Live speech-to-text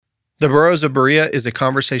The Burros of Berea is a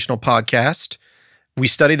conversational podcast. We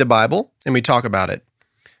study the Bible and we talk about it.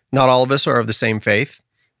 Not all of us are of the same faith,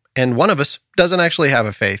 and one of us doesn't actually have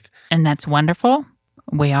a faith. And that's wonderful.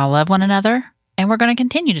 We all love one another, and we're going to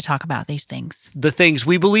continue to talk about these things. The things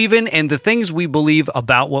we believe in and the things we believe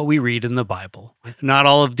about what we read in the Bible. Not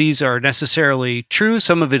all of these are necessarily true.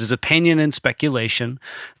 Some of it is opinion and speculation.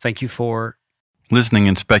 Thank you for listening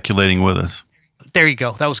and speculating with us. There you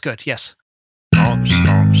go. That was good. Yes. You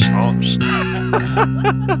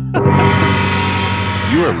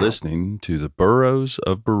are listening to the Burros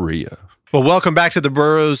of Berea. Well, welcome back to the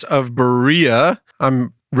Burros of Berea.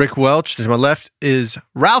 I'm Rick Welch. To my left is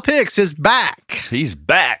Ralph Hicks is back. He's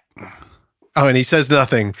back. Oh, and he says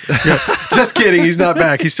nothing. Just kidding. He's not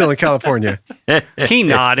back. He's still in California. He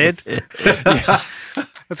nodded.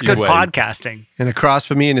 That's good podcasting. And across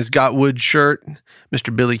from me in his Got Wood shirt,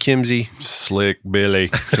 Mr. Billy Kimsey. Slick Billy.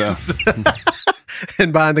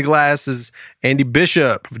 And behind the glass is Andy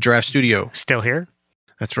Bishop of Giraffe Studio. Still here?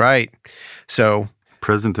 That's right. So,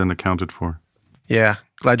 present and accounted for. Yeah.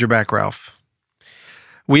 Glad you're back, Ralph.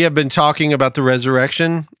 We have been talking about the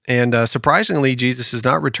resurrection, and surprisingly, Jesus has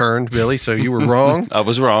not returned, Billy, so you were wrong. I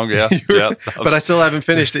was wrong, yeah. But I still haven't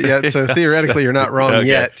finished it yet, so theoretically, you're not wrong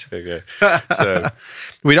yet. Okay. So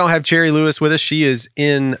we don't have Cherry Lewis with us. She is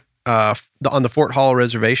on the Fort Hall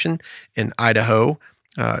Reservation in Idaho,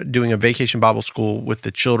 doing a vacation Bible school with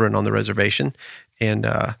the children on the reservation. And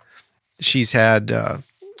she's had, I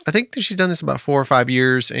think she's done this about 4 or 5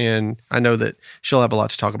 years, and I know that she'll have a lot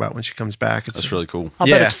to talk about when she comes back. That's really cool. I'll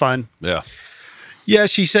bet it's fun. Yeah. Yeah,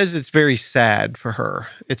 she says it's very sad for her.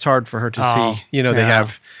 It's hard for her to see. They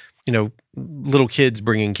have, little kids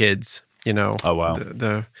bringing kids, Oh, wow.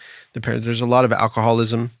 The parents. There's a lot of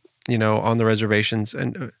alcoholism, on the reservations.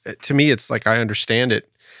 And to me, it's like, I understand it.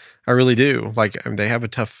 I really do. Like, they have a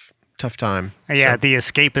tough time. Yeah, So, the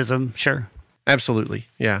escapism, sure. absolutely.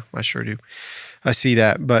 Yeah, I sure do. I see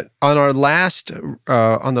that. But on the last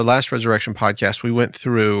Resurrection podcast, we went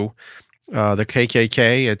through the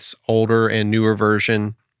KKK, its older and newer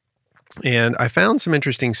version, and I found some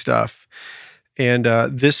interesting stuff. And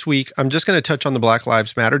this week, I'm just going to touch on the Black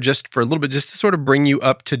Lives Matter just for a little bit, just to sort of bring you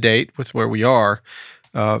up to date with where we are.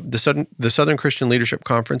 The Southern Christian Leadership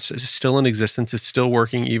Conference is still in existence. It's still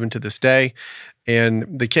working even to this day.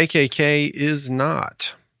 And the KKK is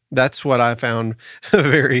not. That's what I found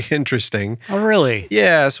very interesting. Oh, really?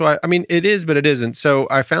 Yeah. So, I mean, it is, but it isn't. So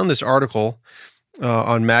I found this article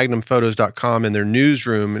on magnumphotos.com in their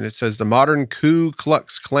newsroom, and it says, the modern Ku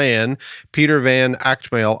Klux Klan, Peter Van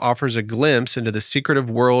Achtmael, offers a glimpse into the secretive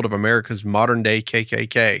world of America's modern-day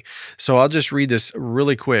KKK. So I'll just read this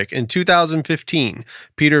really quick. In 2015,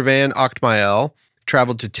 Peter Van Achtmael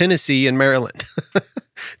traveled to Tennessee and Maryland,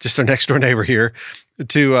 just our next-door neighbor here,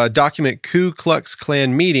 to document Ku Klux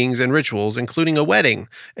Klan meetings and rituals, including a wedding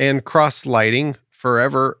and cross-lighting,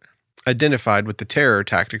 forever identified with the terror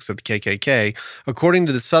tactics of the KKK. According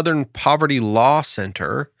to the Southern Poverty Law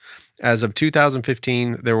Center, as of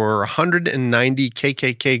 2015, there were 190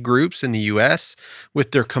 KKK groups in the U.S.,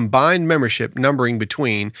 with their combined membership numbering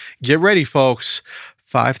between, get ready folks,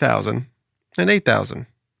 5,000 and 8,000.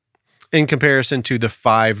 In comparison to the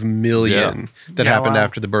 5 million that happened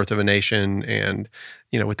after the birth of a nation and,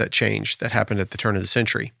 with that change that happened at the turn of the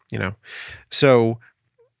century, So,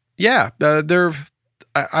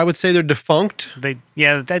 I would say they're defunct. I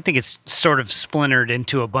think it's sort of splintered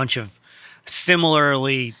into a bunch of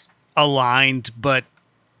similarly aligned but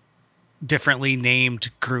differently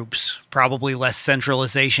named groups. Probably less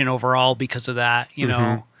centralization overall because of that,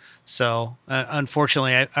 know. So,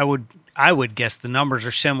 unfortunately, I would guess the numbers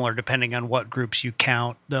are similar depending on what groups you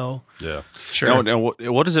count, though. Yeah, sure. Now,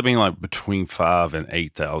 what does it mean, like between 5,000 and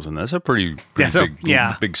 8,000? That's a pretty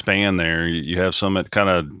big span there. You have some that kind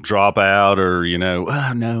of drop out, or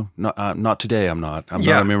no, not today. I'm not a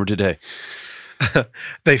member today.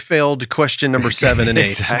 They failed question number 7 and 8.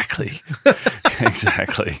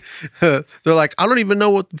 Exactly. They're like, I don't even know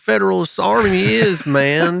what the Federalist Army is,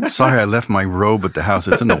 man. Sorry, I left my robe at the house.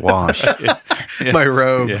 It's in the wash. My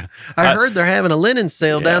robe. Yeah. I heard they're having a linen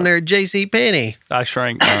sale down there at J.C. Penney. I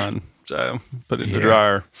shrank mine, so put it in the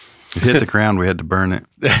dryer. It hit the ground. We had to burn it.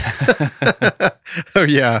 Oh,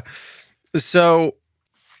 yeah. So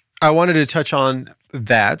I wanted to touch on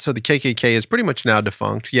that. So the KKK is pretty much now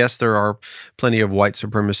defunct. Yes, there are plenty of white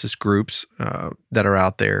supremacist groups that are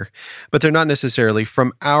out there, but they're not necessarily,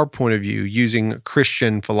 from our point of view, using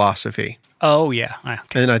Christian philosophy. Oh, yeah.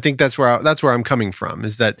 Okay. And I think that's where I'm coming from,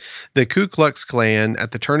 is that the Ku Klux Klan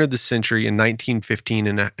at the turn of the century in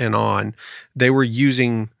 1915 and on, they were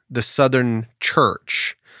using the Southern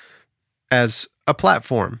church as a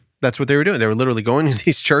platform. That's what they were doing. They were literally going to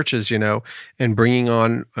these churches, and bringing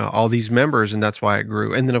on all these members, and that's why it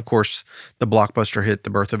grew. And then, of course, the blockbuster hit, The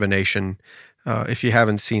Birth of a Nation. If you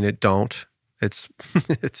haven't seen it, don't. It's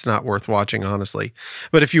it's not worth watching, honestly.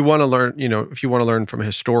 But if you want to learn, from a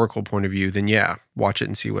historical point of view, then yeah, watch it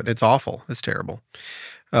and see it's awful. It's terrible.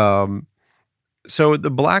 So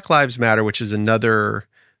the Black Lives Matter, which is another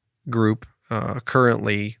group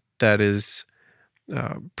currently that is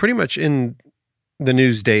pretty much in the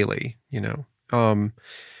news daily, I'm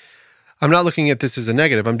not looking at this as a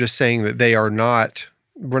negative. I'm just saying that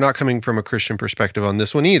we're not coming from a Christian perspective on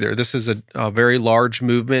this one either. This is a very large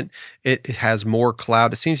movement. It has more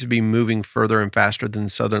clout. It seems to be moving further and faster than the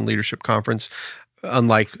Southern Leadership Conference,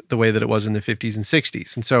 unlike the way that it was in the 50s and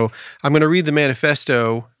 60s. And so I'm going to read the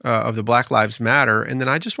manifesto of the Black Lives Matter, and then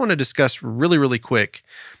I just want to discuss really, really quick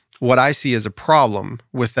what I see as a problem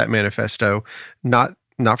with that manifesto, not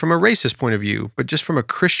from a racist point of view, but just from a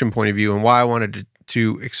Christian point of view, and why I wanted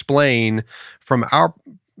to explain from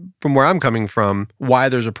where I'm coming from why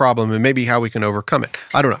there's a problem and maybe how we can overcome it.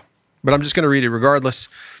 I don't know, but I'm just going to read it regardless.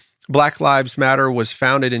 Black Lives Matter was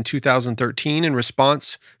founded in 2013 in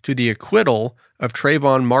response to the acquittal of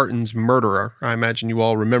Trayvon Martin's murderer. I imagine you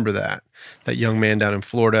all remember that young man down in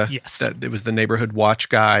Florida. Yes. That it was the neighborhood watch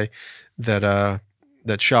guy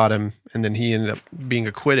that shot him, and then he ended up being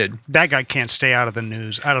acquitted. That guy can't stay out of the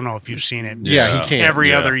news. I don't know if you've seen it. Yeah, he can't.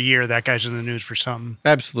 Every other year, that guy's in the news for something.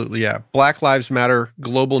 Absolutely, yeah. Black Lives Matter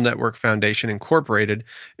Global Network Foundation Incorporated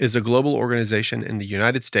is a global organization in the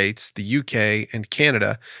United States, the UK, and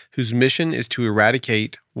Canada whose mission is to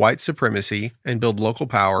eradicate white supremacy and build local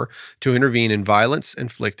power to intervene in violence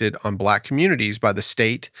inflicted on Black communities by the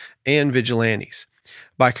state and vigilantes.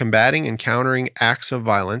 By combating and countering acts of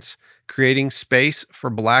violence, creating space for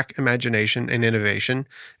Black imagination and innovation,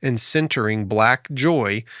 and centering Black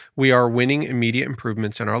joy, we are winning immediate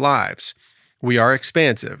improvements in our lives. We are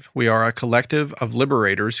expansive. We are a collective of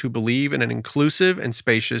liberators who believe in an inclusive and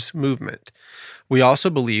spacious movement. We also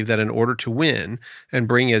believe that in order to win and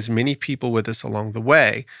bring as many people with us along the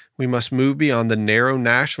way, we must move beyond the narrow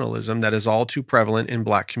nationalism that is all too prevalent in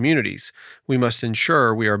Black communities. We must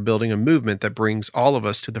ensure we are building a movement that brings all of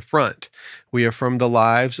us to the front. We affirm the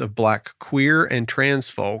lives of Black queer and trans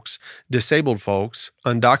folks, disabled folks,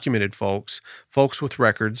 undocumented folks, folks with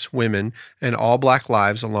records, women, and all Black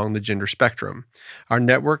lives along the gender spectrum. Our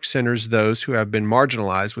network centers those who have been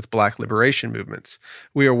marginalized with Black liberation movements.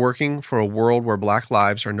 We are working for a world where Black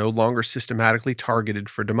lives are no longer systematically targeted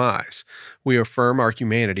for demise. We affirm our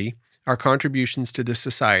humanity, our contributions to this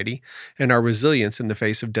society, and our resilience in the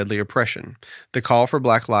face of deadly oppression. The call for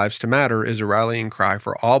Black lives to matter is a rallying cry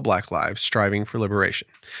for all Black lives striving for liberation.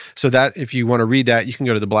 So that, if you want to read that, you can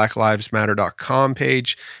go to the blacklivesmatter.com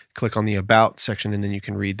page, click on the About section, and then you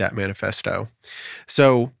can read that manifesto.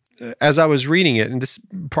 So as I was reading it, and this is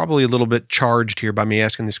probably a little bit charged here by me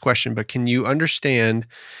asking this question, but can you understand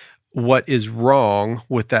what is wrong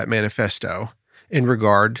with that manifesto in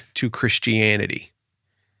regard to Christianity?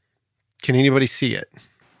 Can anybody see it?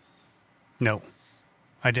 No,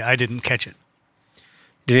 I didn't catch it.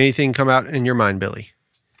 Did anything come out in your mind, Billy?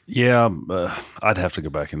 Yeah, I'd have to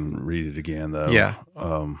go back and read it again, though. Yeah.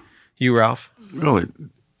 You, Ralph? Really,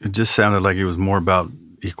 it just sounded like it was more about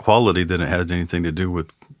equality than it had anything to do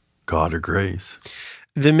with God or grace.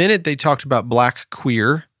 The minute they talked about Black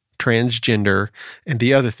queer, transgender, and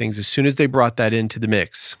the other things, as soon as they brought that into the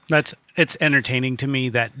mix. It's entertaining to me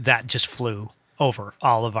that just flew over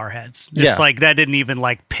all of our heads. Just like that didn't even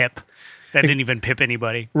pip. That didn't even pip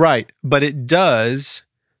anybody. Right. But it does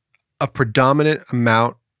a predominant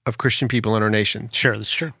amount of Christian people in our nation. Sure,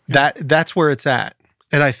 that's true. Yeah. That's where it's at.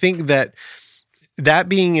 And I think that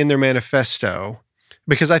being in their manifesto,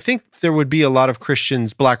 because I think there would be a lot of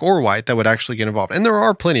Christians, Black or white, that would actually get involved. And there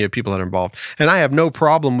are plenty of people that are involved. And I have no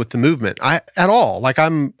problem with the movement at all.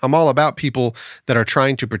 I'm all about people that are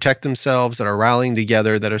trying to protect themselves, that are rallying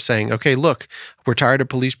together, that are saying, okay, look, we're tired of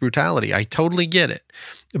police brutality. I totally get it.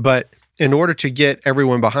 But in order to get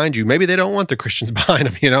everyone behind you, maybe they don't want the Christians behind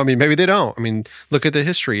them, maybe they don't. Look at the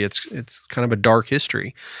history. It's kind of a dark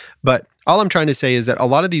history. But all I'm trying to say is that a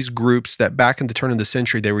lot of these groups that back in the turn of the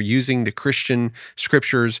century, they were using the Christian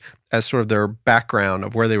scriptures as sort of their background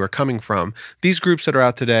of where they were coming from. These groups that are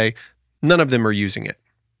out today, none of them are using it.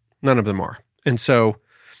 None of them are. And so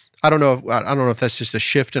I don't know if that's just a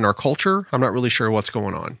shift in our culture. I'm not really sure what's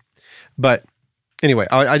going on. But anyway,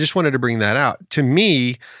 I just wanted to bring that out. To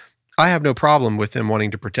me, I have no problem with them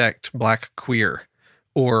wanting to protect Black, queer,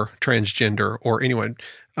 or transgender, or anyone.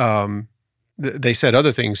 They said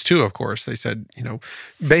other things too, of course. They said,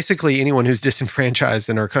 basically anyone who's disenfranchised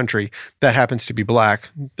in our country that happens to be Black,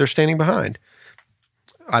 they're standing behind.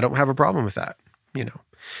 I don't have a problem with that,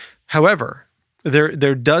 However,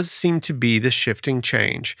 there does seem to be this shifting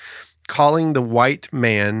change. Calling the white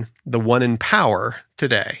man the one in power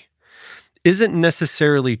today isn't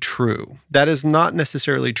necessarily true. That is not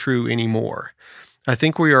necessarily true anymore. I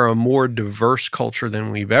think we are a more diverse culture than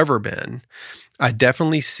we've ever been. I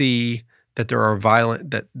definitely see that there are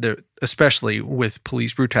especially with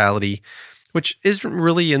police brutality, which isn't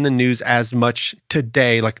really in the news as much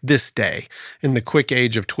today, like this day, in the quick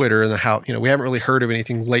age of Twitter and how, we haven't really heard of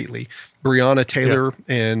anything lately. Breonna Taylor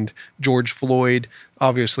and George Floyd,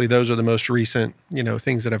 obviously those are the most recent,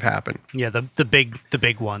 things that have happened. Yeah, the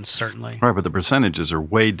big ones, certainly. Right, but the percentages are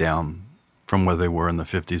way down from where they were in the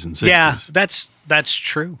 50s and 60s. Yeah, that's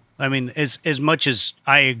true. I mean, as much as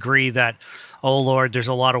I agree that, oh Lord, there's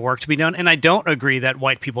a lot of work to be done, and I don't agree that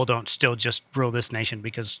white people don't still just rule this nation,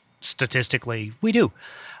 because statistically we do.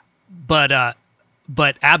 But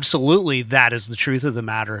absolutely, that is the truth of the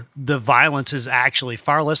matter. The violence is actually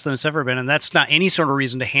far less than it's ever been, and that's not any sort of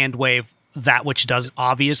reason to hand wave that which does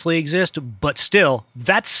obviously exist, but still,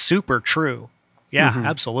 that's super true. Yeah,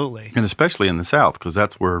 absolutely. And especially in the South, because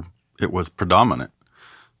that's where it was predominant.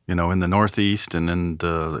 In the Northeast and in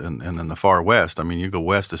the far West. I mean, you go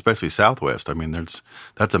west, especially Southwest. I mean,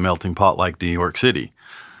 that's a melting pot like New York City.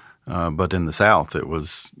 But in the South, it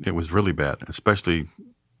was really bad, especially,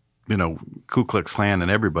 Ku Klux Klan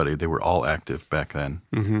and everybody. They were all active back then.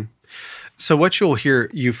 Mm-hmm. So what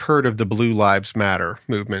you've heard of the Blue Lives Matter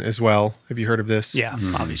movement as well. Have you heard of this? Yeah,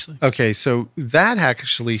 obviously. Okay, so that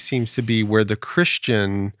actually seems to be where the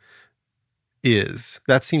Christian is.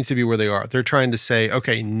 That seems to be where they are. They're trying to say,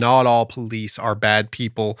 okay, not all police are bad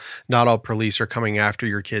people. Not all police are coming after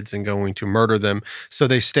your kids and going to murder them. So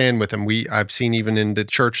they stand with them. I've seen even in the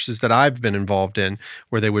churches that I've been involved in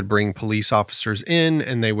where they would bring police officers in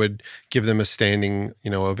and they would give them a standing,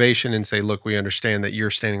 ovation and say, look, we understand that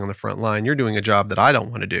you're standing on the front line. You're doing a job that I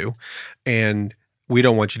don't want to do. And we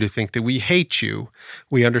don't want you to think that we hate you.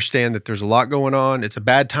 We understand that there's a lot going on. It's a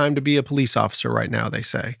bad time to be a police officer right now, they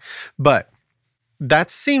say. But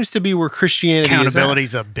that seems to be where Christianity is at.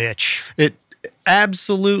 Accountability's a bitch. It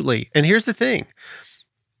absolutely. And here's the thing.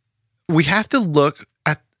 We have to look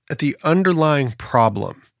at the underlying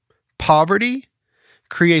problem. Poverty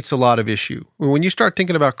creates a lot of issue. When you start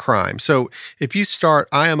thinking about crime. So if you start,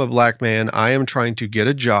 I am a black man, I am trying to get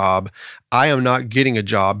a job. I am not getting a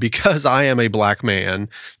job because I am a black man.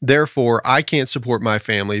 Therefore, I can't support my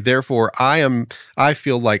family. Therefore, I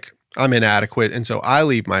feel like I'm inadequate, and so I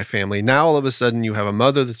leave my family. Now, all of a sudden, you have a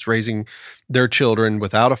mother that's raising their children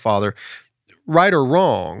without a father. Right or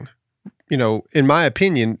wrong, in my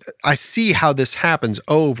opinion, I see how this happens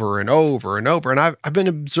over and over and over, and I've been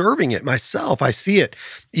observing it myself. I see it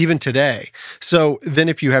even today. So then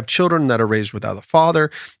if you have children that are raised without a father,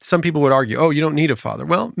 some people would argue, oh, you don't need a father.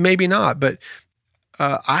 Well, maybe not, but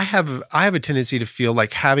I have a tendency to feel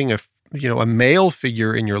like having a male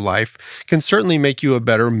figure in your life can certainly make you a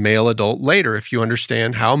better male adult later if you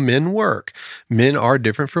understand how men work. Men are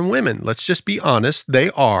different from women. Let's just be honest. They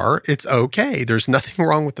are. It's okay. There's nothing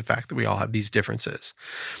wrong with the fact that we all have these differences.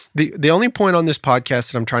 The only point on this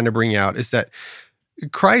podcast that I'm trying to bring out is that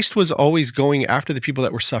Christ was always going after the people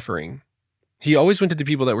that were suffering. He always went to the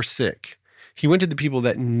people that were sick. He went to the people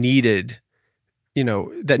that needed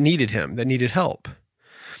him, that needed help.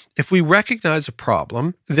 If we recognize a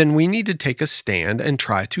problem, then we need to take a stand and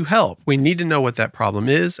try to help. We need to know what that problem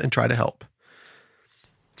is and try to help.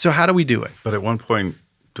 So how do we do it? But at one point,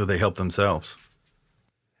 do they help themselves?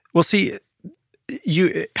 Well, see,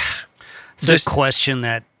 it's a question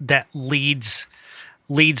that leads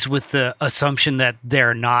with the assumption that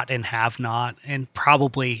they're not and have not, and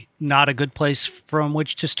probably not a good place from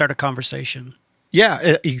which to start a conversation.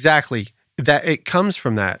 Yeah, exactly. That it comes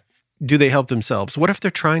from that. Do they help themselves? What if they're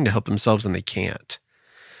trying to help themselves and they can't?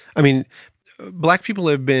 I mean, black people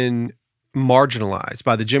have been marginalized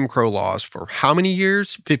by the Jim Crow laws for how many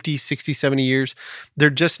years? 50, 60, 70 years. They're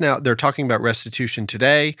talking about restitution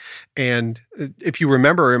today. And if you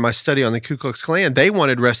remember in my study on the Ku Klux Klan, they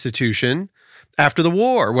wanted restitution after the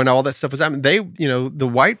war when all that stuff was happening. They, the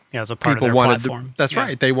white as a part people of their wanted, platform. That's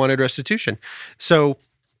right. They wanted restitution. So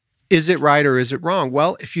is it right or is it wrong?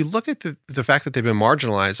 Well, if you look at the fact that they've been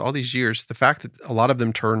marginalized all these years, the fact that a lot of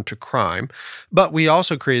them turned to crime, but we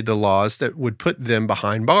also created the laws that would put them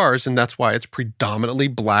behind bars, and that's why it's predominantly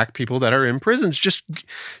black people that are in prisons. Just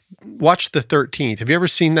watch The 13th. Have you ever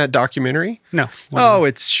seen that documentary? No. Oh,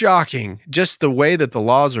 it's shocking. Just the way that the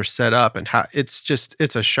laws are set up and how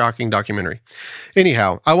it's a shocking documentary.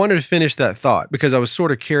 Anyhow, I wanted to finish that thought because I was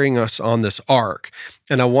sort of carrying us on this arc,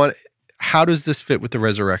 and how does this fit with the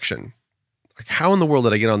resurrection? Like, how in the world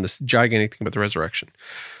did I get on this gigantic thing about the resurrection?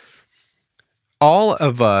 All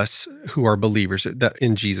of us who are believers that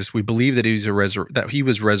in Jesus, we believe that he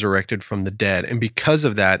was resurrected from the dead, and because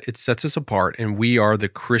of that, it sets us apart, and we are the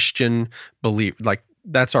Christian belief. Like,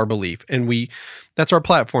 that's our belief, and that's our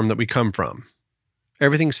platform that we come from.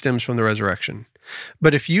 Everything stems from the resurrection.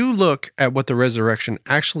 But if you look at what the resurrection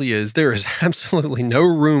actually is, there is absolutely no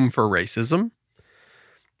room for racism.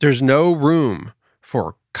 There's no room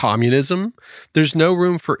for communism. There's no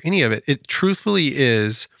room for any of it. It truthfully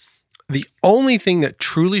is the only thing that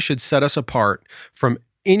truly should set us apart from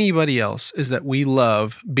anybody else is that we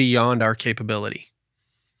love beyond our capability.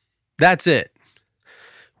 That's it.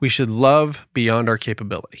 We should love beyond our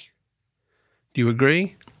capability. Do you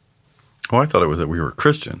agree? Oh, I thought it was that we were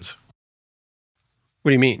Christians. What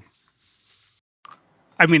do you mean?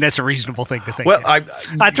 I mean, that's a reasonable thing to think. Well,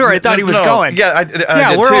 that's where I thought he was going. Yeah, I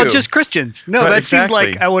did we're too. all just Christians. No, But that exactly.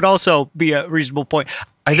 seemed like I would also be a reasonable point.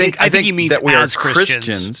 I think he means that we are as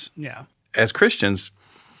Christians. Yeah. As Christians,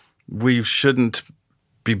 we shouldn't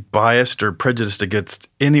be biased or prejudiced against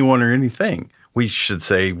anyone or anything. We should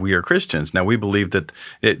say we are Christians. Now, we believe that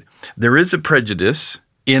there is a prejudice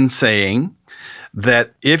in saying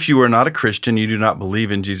that if you are not a Christian, you do not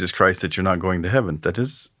believe in Jesus Christ, that you're not going to heaven. That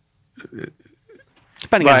is...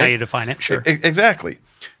 Depending on how you define it, sure. Exactly.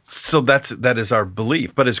 So that is our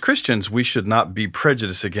belief. But as Christians, we should not be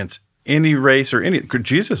prejudiced against any race or any.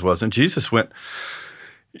 Jesus wasn't. Jesus went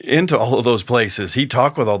into all of those places. He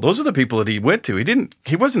talked with all. Those are the people that he went to.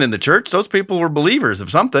 He wasn't in the church. Those people were believers of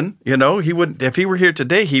something. You know, he would. If he were here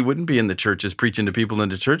today, he wouldn't be in the churches preaching to people in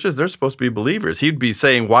the churches. They're supposed to be believers. He'd be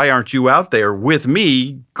saying, "Why aren't you out there with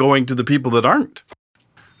me, going to the people that aren't?"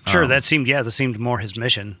 Sure, that seemed more his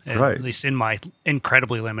mission, right. At least in my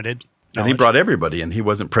incredibly limited knowledge. And he brought everybody, and he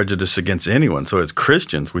wasn't prejudiced against anyone. So as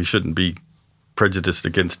Christians, we shouldn't be prejudiced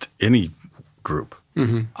against any group.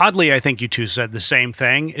 Mm-hmm. Oddly, I think you two said the same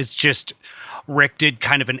thing. It's just Rick did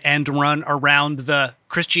kind of an end run around the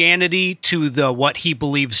Christianity to the what he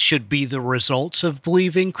believes should be the results of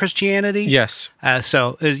believing Christianity. Yes. It's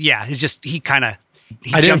just he kind of.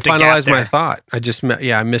 I didn't finalize my thought.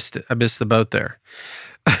 I missed it. I missed the boat there.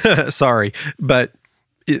 Sorry, but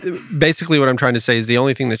basically what I'm trying to say is the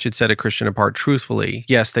only thing that should set a Christian apart truthfully,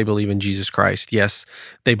 yes, they believe in Jesus Christ. Yes,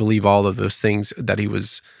 they believe all of those things, that he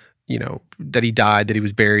was, that he died, that he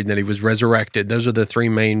was buried, and that he was resurrected. Those are the three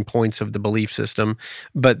main points of the belief system.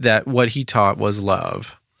 But that what he taught was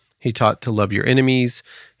love. He taught to love your enemies.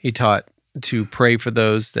 He taught to pray for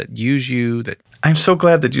those that use you. I'm so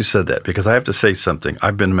glad that you said that, because I have to say something.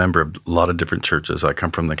 I've been a member of a lot of different churches. I come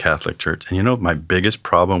from the Catholic Church. And my biggest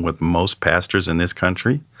problem with most pastors in this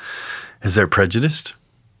country is they're prejudiced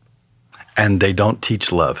and they don't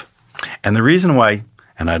teach love. And the reason why,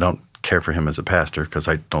 and I don't care for him as a pastor because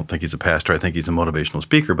I don't think he's a pastor. I think he's a motivational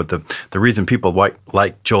speaker. But the reason people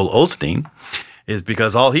like Joel Osteen is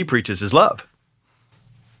because all he preaches is love.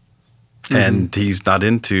 Mm-hmm. And he's not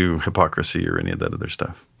into hypocrisy or any of that other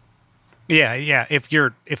stuff. Yeah.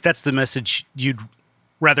 If that's the message you'd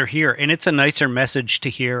rather hear, and it's a nicer message to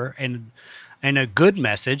hear, and a good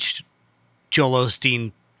message, Joel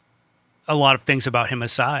Osteen, a lot of things about him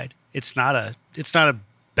aside, it's not a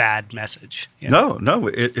bad message. No,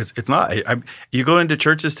 it's not. You go into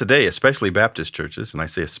churches today, especially Baptist churches, and I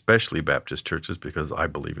say especially Baptist churches because I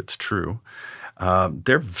believe it's true.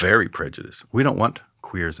 They're very prejudiced. We don't want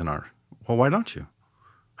queers in our. Well, why don't you?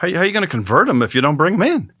 How are you going to convert them if you don't bring them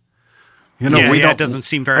in? It doesn't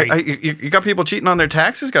seem very. You got people cheating on their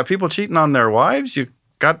taxes. Got people cheating on their wives. You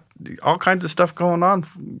got all kinds of stuff going on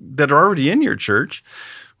that are already in your church.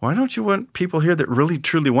 Why don't you want people here that really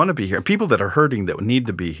truly want to be here? People that are hurting that need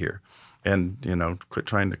to be here, and quit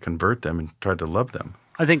trying to convert them and try to love them.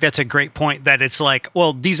 I think that's a great point. That it's like,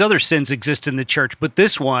 well, these other sins exist in the church, but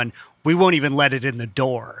this one we won't even let it in the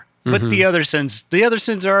door. But the other sins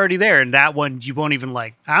are already there, and that one you won't even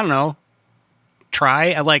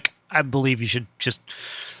try. I believe you should just,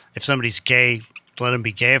 if somebody's gay, let them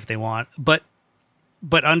be gay if they want. But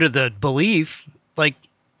under the belief,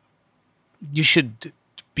 you should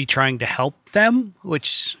be trying to help them,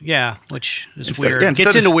 which is weird. Instead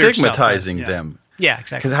gets of into weird stigmatizing stuff, them. Yeah,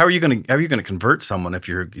 exactly. Because how are you going to convert someone if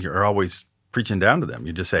you're always preaching down to them?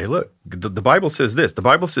 You just say, hey, look, the Bible says this. The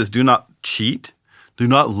Bible says, do not cheat, do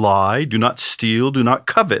not lie, do not steal, do not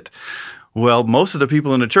covet. Well, most of the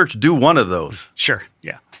people in the church do one of those. Sure,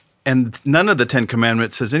 yeah. And none of the 10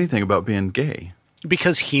 Commandments says anything about being gay.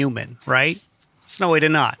 Because human, right? There's no way to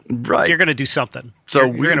not. Right. You're going to do something. So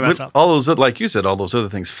you're going to mess up. All those, like you said, all those other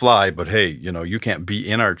things fly, but hey, you can't be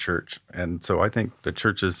in our church. And so I think the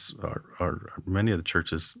churches are many of the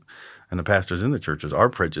churches and the pastors in the churches are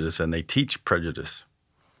prejudiced, and they teach prejudice.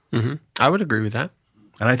 Mm-hmm. I would agree with that.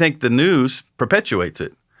 And I think the news perpetuates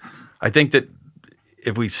it. I think that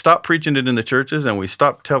if we stop preaching it in the churches and we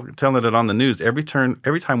stop telling it on the news, every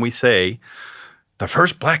time we say, the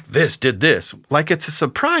first black this did this, like it's a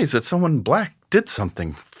surprise that someone black did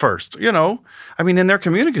something first. I mean, in their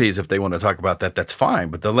communities, if they want to talk about that, that's fine.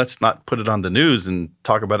 But then let's not put it on the news and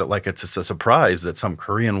talk about it like it's a surprise that some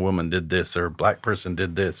Korean woman did this or a black person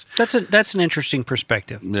did this. That's an interesting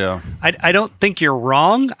perspective. Yeah, I don't think you're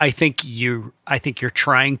wrong. I think you're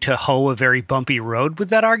trying to hoe a very bumpy road with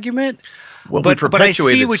that argument. Well, we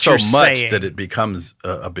perpetuate it so much that it becomes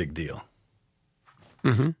a big deal.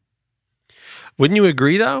 Mm-hmm. Wouldn't you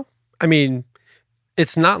agree, though? I mean,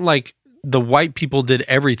 it's not like the white people did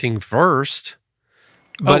everything first.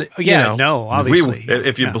 But no, obviously.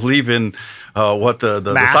 If you believe in what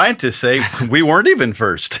the scientists say, we weren't even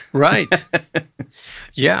first. Right.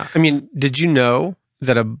 Yeah. I mean, did you know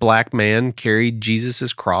that a black man carried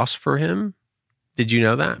Jesus' cross for him? Did you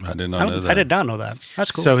know that? I did not know that. I did not know that.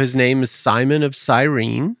 That's cool. So his name is Simon of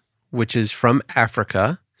Cyrene, which is from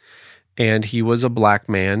Africa. And he was a black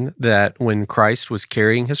man that when Christ was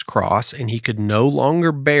carrying his cross and he could no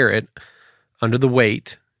longer bear it under the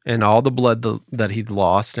weight and all the blood that he'd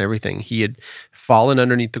lost and everything, he had fallen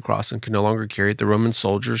underneath the cross and could no longer carry it. The Roman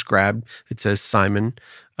soldiers grabbed, it says Simon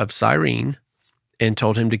of Cyrene, and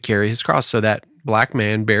told him to carry his cross. So that black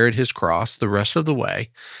man buried his cross the rest of the way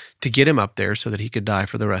to get him up there so that he could die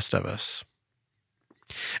for the rest of us.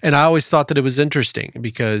 And I always thought that it was interesting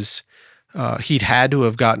because he'd had to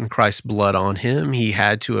have gotten Christ's blood on him. He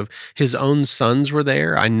had to have, his own sons were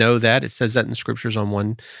there. I know that. It says that in the scriptures in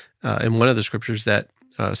one of the scriptures that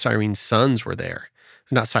Cyrene's sons were there.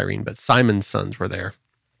 Not Cyrene, but Simon's sons were there.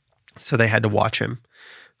 So they had to watch him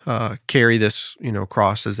carry this,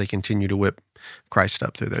 cross as they continue to whip Christ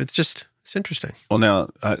up through there. It's interesting. Well, now,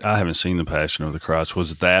 I haven't seen The Passion of the Christ.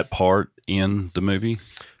 Was that part in the movie?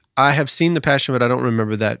 I have seen The Passion, but I don't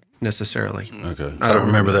remember that necessarily. Okay. I don't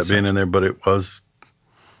remember that being in there, but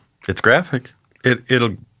it's graphic.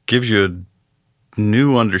 It'll gives you a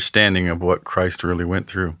new understanding of what Christ really went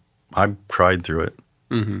through. I cried through it.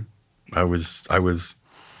 Mm-hmm. I was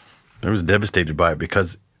devastated by it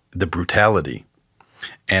because the brutality,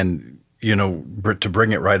 and to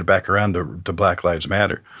bring it right back around to Black Lives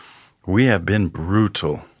Matter, we have been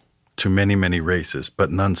brutal to many, many races,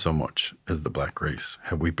 but none so much as the black race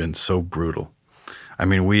have we been so brutal. I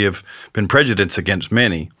mean, we have been prejudiced against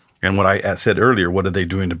many. And what I said earlier, what are they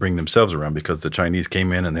doing to bring themselves around? Because the Chinese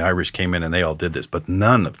came in and the Irish came in and they all did this, but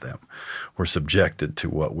none of them were subjected to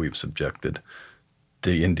what we've subjected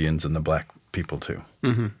the Indians and the black people to.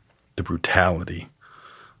 Mm-hmm. The brutality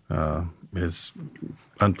is...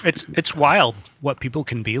 It's wild what people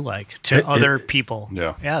can be like to other people.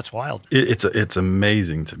 Yeah, it's wild. It's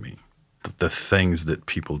amazing to me the things that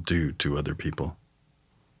people do to other people.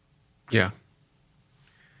 Yeah,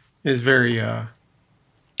 it's very.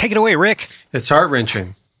 Take it away, Rick. It's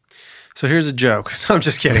heart-wrenching. So here's a joke. I'm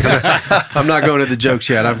just kidding. I'm not going to the jokes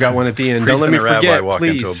yet. I've got one at the end. Don't let me forget, rabbi walk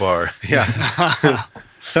please. into a bar. Yeah.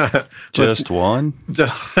 Just one?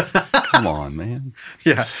 Just come on, man.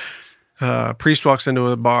 Yeah. Priest walks into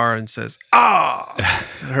a bar and says, that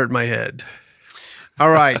hurt my head.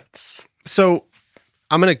 All right. So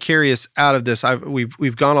I'm going to carry us out of this.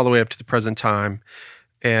 We've gone all the way up to the present time.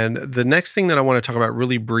 And the next thing that I want to talk about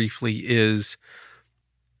really briefly is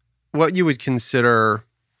what you would consider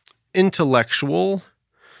intellectual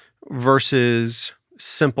versus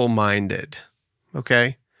simple-minded.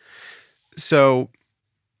 Okay? So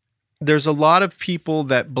there's a lot of people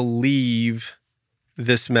that believe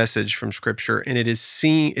this message from Scripture, and it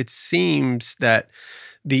seems that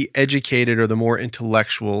the educated or the more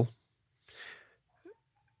intellectual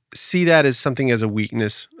see that as something as a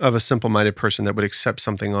weakness of a simple-minded person that would accept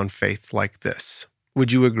something on faith like this.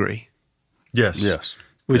 Would you agree? Yes.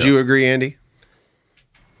 Would you agree, Andy?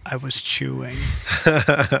 I was chewing.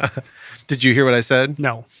 Did you hear what I said?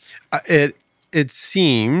 No. It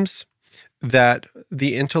seems that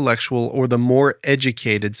the intellectual or the more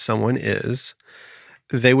educated someone is,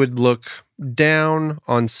 they would look down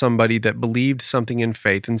on somebody that believed something in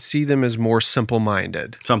faith and see them as more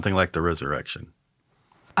simple-minded. Something like the resurrection.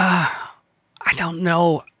 I don't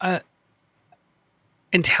know.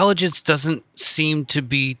 Intelligence doesn't seem to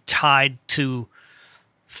be tied to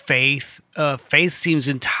faith. Faith seems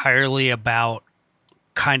entirely about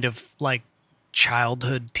kind of like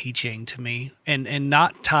childhood teaching to me, and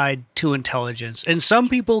not tied to intelligence. And some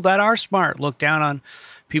people that are smart look down on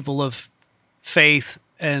people of faith,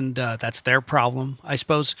 and that's their problem, I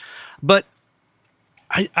suppose. But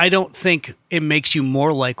I don't think it makes you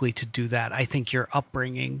more likely to do that. I think your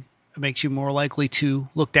upbringing makes you more likely to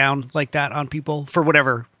look down like that on people for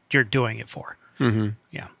whatever you're doing it for. Mm-hmm.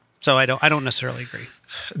 Yeah. So I don't necessarily agree.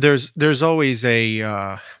 There's always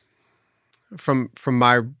a from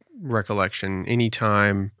my recollection,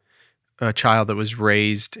 anytime a child that was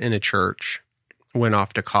raised in a church went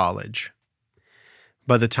off to college,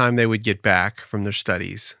 by the time they would get back from their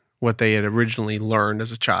studies, what they had originally learned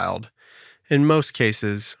as a child, in most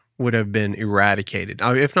cases, would have been eradicated,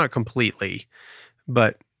 if not completely,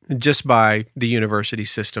 but just by the university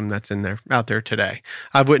system that's out there today.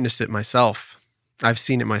 I've witnessed it myself. I've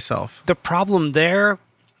seen it myself. The problem there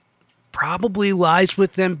probably lies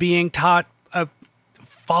with them being taught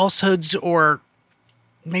falsehoods, or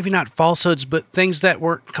maybe not falsehoods, but things that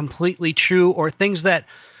weren't completely true, or things that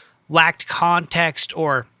lacked context,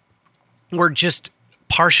 or were just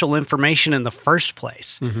partial information in the first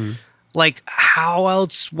place. Mm-hmm. Like,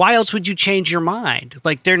 why else would you change your mind?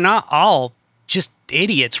 Like, they're not all just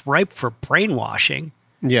idiots ripe for brainwashing.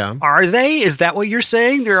 Yeah. Are they? Is that what you're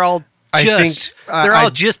saying? They're all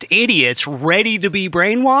just idiots ready to be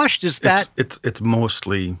brainwashed? Is that? It's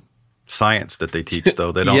mostly science that they teach,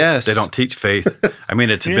 though. They don't they don't teach faith. I mean,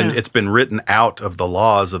 it's been written out of the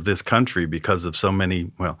laws of this country because of so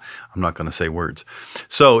many, well, I'm not going to say words.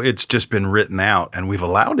 So it's just been written out, and we've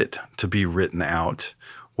allowed it to be written out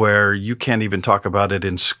where you can't even talk about it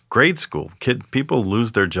in grade school. People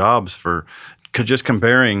lose their jobs for just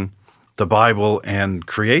comparing the Bible and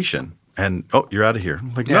creation. And, oh, you're out of here.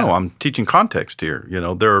 Like, no, I'm teaching context here. You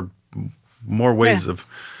know, there are more ways of...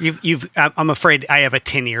 I'm afraid I have a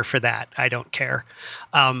tenure for that. I don't care.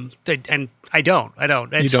 And I don't.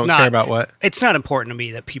 You don't care about what? It's not important to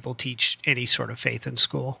me that people teach any sort of faith in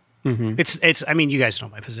school. Mm-hmm. I mean, you guys know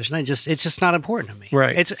my position. It's just not important to me.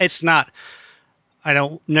 Right. It's not... I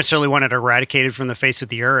don't necessarily want it eradicated from the face of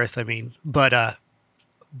the earth. I mean, but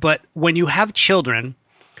when you have children,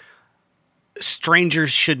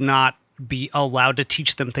 strangers should not be allowed to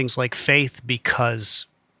teach them things like faith, because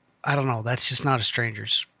I don't know, that's just not a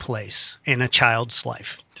stranger's place in a child's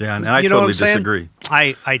life. Yeah, and I totally disagree.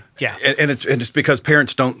 Yeah. And it's because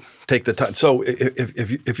parents don't take the time. So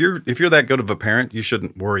if you're that good of a parent, you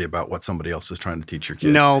shouldn't worry about what somebody else is trying to teach your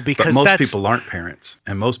kid. No, because most people aren't parents,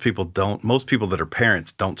 and most people that are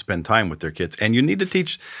parents don't spend time with their kids. And you need to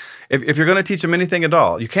teach, if you're going to teach them anything at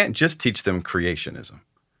all, you can't just teach them creationism.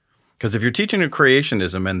 Because if you're teaching them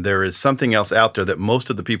creationism and there is something else out there that most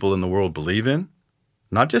of the people in the world believe in,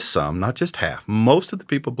 not just some, not just half, most of the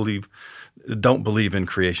people don't believe in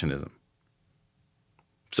creationism.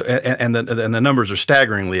 So, and the numbers are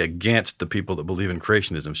staggeringly against the people that believe in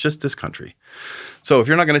creationism. It's just this country. So if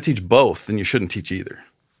you're not going to teach both, then you shouldn't teach either.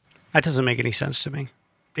 That doesn't make any sense to me.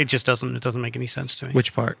 It just doesn't. It doesn't make any sense to me.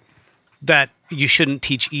 Which part? That you shouldn't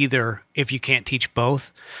teach either if you can't teach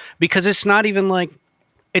both, because it's not even like,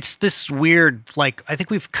 it's this weird, like, I think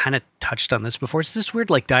we've kind of touched on this before. It's this weird,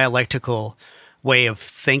 like, dialectical way of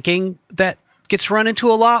thinking that gets run into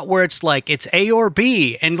a lot, where it's like, it's A or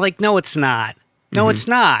B, and like, no, it's not. No, it's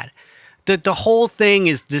not. The whole thing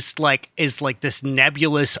is this this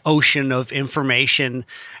nebulous ocean of information,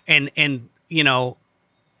 and you know,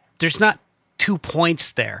 there's not 2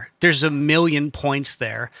 points there. There's a million points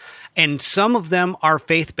there, and some of them are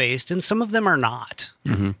faith-based, and some of them are not.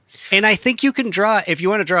 Mm-hmm. And I think you can draw, if you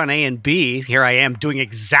want to draw an A and B. Here I am doing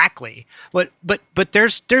exactly, but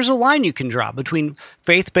there's a line you can draw between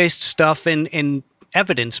faith-based stuff and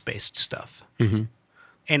evidence-based stuff. Mm-hmm.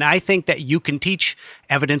 And I think that you can teach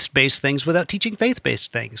evidence-based things without teaching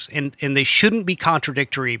faith-based things. And they shouldn't be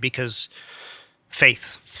contradictory, because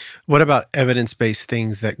faith. What about evidence-based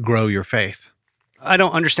things that grow your faith? I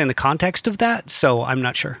don't understand the context of that, so I'm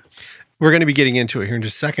not sure. We're going to be getting into it here in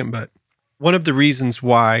just a second, but one of the reasons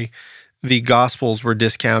why the Gospels were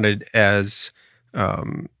discounted as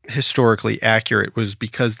historically accurate was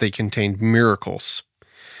because they contained miracles.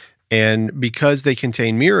 And because they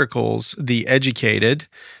contain miracles, the educated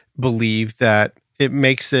believe that it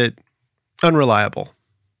makes it unreliable.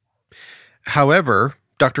 However,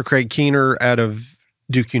 Dr. Craig Keener out of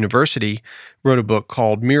Duke University wrote a book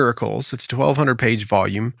called Miracles. It's a 1,200-page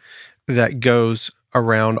volume that goes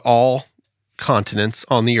around all continents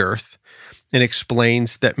on the earth and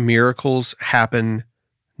explains that miracles happen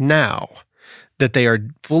now, that they are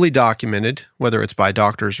fully documented, whether it's by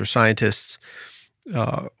doctors or scientists,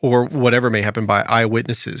 or whatever may happen by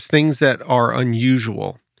eyewitnesses, things that are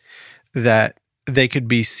unusual, that they could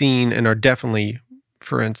be seen and are definitely,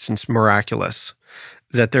 for instance, miraculous.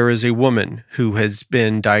 That there is a woman who has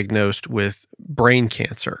been diagnosed with brain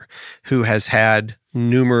cancer, who has had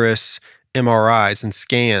numerous MRIs and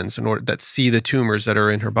scans in order that see the tumors that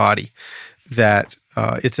are in her body, that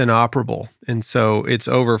it's inoperable, and so it's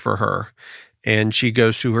over for her. And she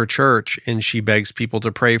goes to her church and she begs people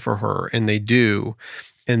to pray for her, and they do.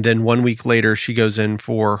 And then 1 week later, she goes in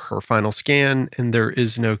for her final scan, and there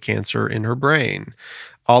is no cancer in her brain.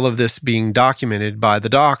 All of this being documented by the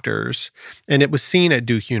doctors, and it was seen at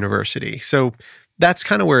Duke University. So that's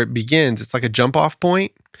kind of where it begins. It's like a jump-off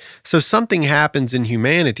point. So something happens in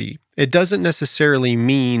humanity. It doesn't necessarily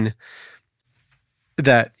mean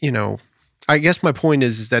that, I guess my point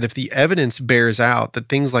is that if the evidence bears out that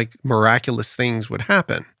things like miraculous things would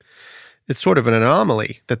happen, it's sort of an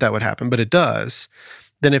anomaly that would happen, but it does.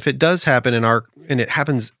 Then if it does happen and it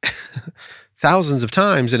happens thousands of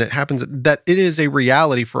times, and it happens that it is a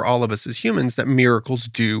reality for all of us as humans that miracles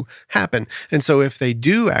do happen. And so if they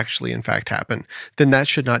do actually in fact happen, then that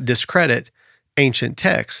should not discredit ancient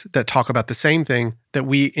texts that talk about the same thing that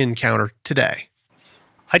we encounter today.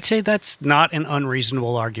 I'd say that's not an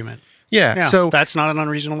unreasonable argument. Yeah, so that's not an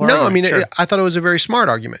unreasonable argument. No, I mean, sure. I thought it was a very smart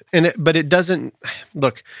argument. But it doesn't,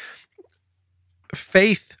 look,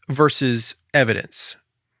 faith versus evidence,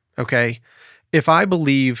 okay? If I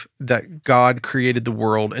believe that God created the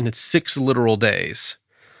world in its 6 literal days,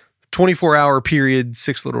 24-hour period,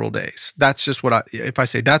 6 literal days, that's just if I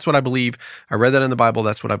say that's what I believe, I read that in the Bible,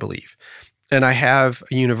 that's what I believe. And I have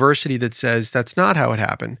a university that says that's not how it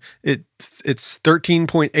happened. It's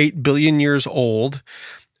 13.8 billion years old.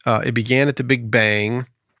 It began at the Big Bang.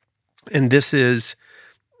 And this is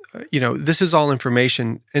all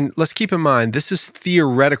information. And let's keep in mind, this is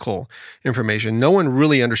theoretical information. No one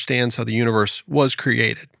really understands how the universe was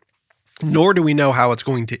created, nor do we know how it's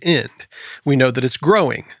going to end. We know that it's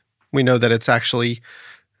growing. We know that it's actually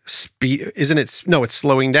it's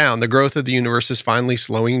slowing down. The growth of the universe is finally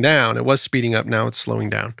slowing down. It was speeding up, now it's slowing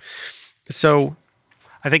down. So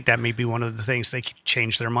I think that may be one of the things they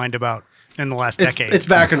changed their mind about in the last decade. It's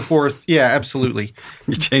back and forth. Yeah, absolutely.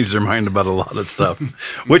 You change their mind about a lot of stuff,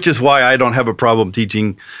 which is why I don't have a problem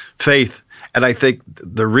teaching faith. And I think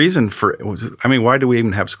the reason for it was, why do we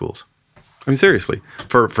even have schools? Seriously,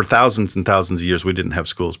 for thousands and thousands of years, we didn't have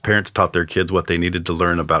schools. Parents taught their kids what they needed to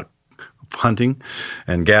learn about hunting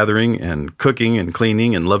and gathering and cooking and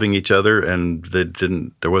cleaning and loving each other, and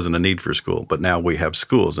there wasn't a need for school. But now we have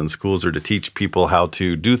schools, and schools are to teach people how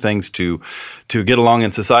to do things to get along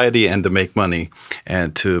in society and to make money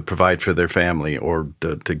and to provide for their family, or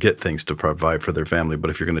to get things to provide for their family. But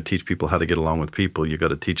if you're going to teach people how to get along with people, you got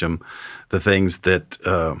to teach them the things that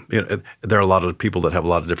there are a lot of people that have a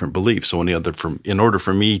lot of different beliefs. So in order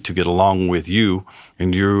for me to get along with you,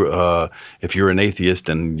 and if you're an atheist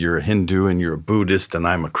and you're a Hindu and you're a Buddhist and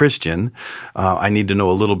I'm a Christian, I need to know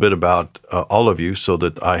a little bit about all of you so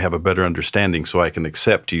that I have a better understanding, so I can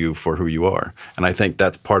accept you for who you are. And I think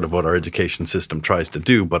that's part of what our education system tries to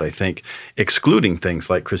do. But I think excluding things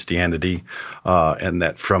like Christianity and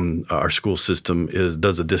that from our school system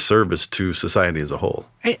does a disservice to society as a whole.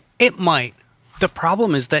 It might. The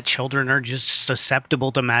problem is that children are just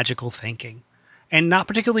susceptible to magical thinking and not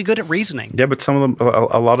particularly good at reasoning. Yeah, but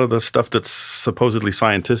a lot of the stuff that's supposedly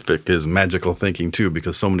scientific is magical thinking too,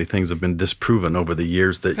 because so many things have been disproven over the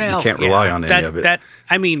years that you can't rely on any of it.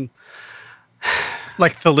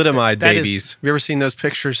 Like thalidomide babies. Have you ever seen those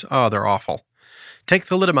pictures? Oh, they're awful. Take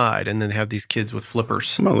thalidomide, and then they have these kids with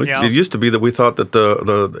flippers. Well, it used to be that we thought that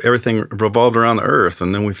the everything revolved around the Earth,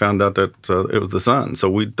 and then we found out that it was the sun. So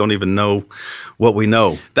we don't even know what we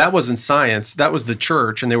know. That wasn't science. That was the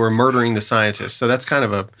church, and they were murdering the scientists. So that's kind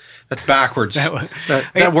of that's backwards.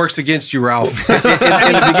 That works against you, Ralph. In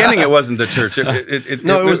the beginning, it wasn't the church. It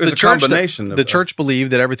was the church. The church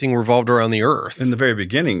believed that everything revolved around the Earth in the very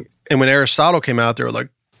beginning. And when Aristotle came out, they were like,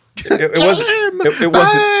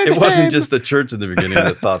 It wasn't just the church in the beginning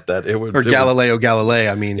that thought that. Galileo Galilei.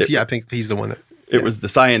 I think he's the one that. It was the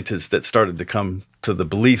scientists that started to come to the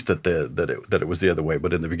belief that it was the other way.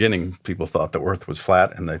 But in the beginning, people thought the Earth was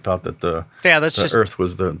flat, and they thought that the Earth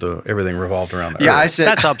was the everything revolved around the Earth. I said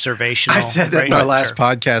that's observational. I said that in our last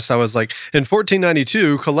podcast. I was like, in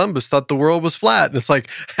 1492, Columbus thought the world was flat, and it's like,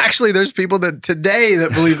 actually, there's people today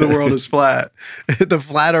that believe the world is flat. The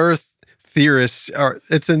flat Earth theorists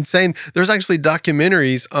it's insane. There's actually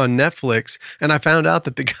documentaries on Netflix, and I found out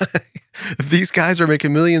that these guys are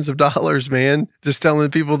making millions of dollars, man, just telling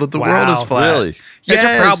people that the world is flat. Really?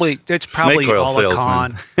 Yes. It's probably all a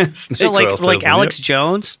con. So like Alex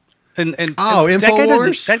Jones and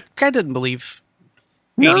InfoWars? That guy didn't believe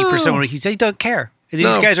 80% of what he said. He doesn't care.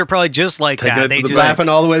 These guys are probably just like that. They just laughing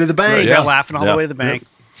all the way to the bank. They're laughing all the way to the bank.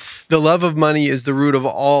 The love of money is the root of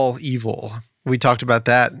all evil. We talked about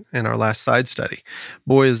that in our last side study.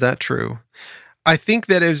 Boy, is that true. I think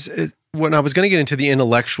that when I was going to get into the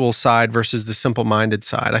intellectual side versus the simple-minded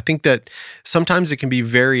side, I think that sometimes it can be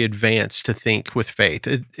very advanced to think with faith.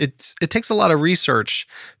 It takes a lot of research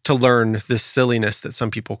to learn this silliness that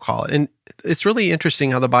some people call it. And it's really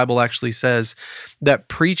interesting how the Bible actually says that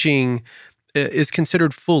preaching is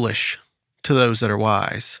considered foolish to those that are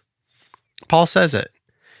wise. Paul says it.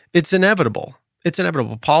 It's inevitable. It's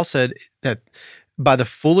inevitable. Paul said that by the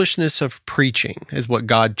foolishness of preaching is what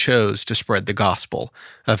God chose to spread the gospel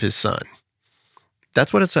of his son.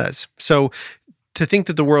 That's what it says. So to think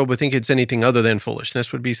that the world would think it's anything other than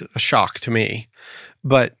foolishness would be a shock to me.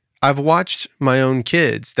 But I've watched my own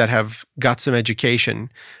kids that have got some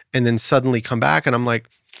education and then suddenly come back and I'm like,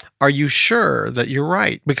 are you sure that you're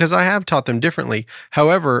right? Because I have taught them differently.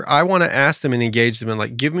 However, I want to ask them and engage them and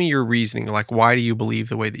like, give me your reasoning. Like, why do you believe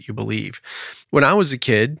the way that you believe? When I was a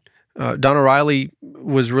kid, Don O'Reilly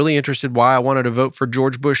was really interested why I wanted to vote for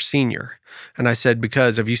George Bush Sr. And I said,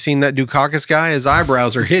 because have you seen that Dukakis guy? His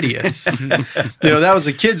eyebrows are hideous. That was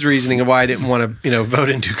a kid's reasoning of why I didn't want to, vote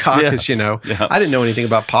in Dukakis, Yeah. I didn't know anything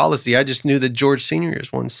about policy. I just knew that George Sr.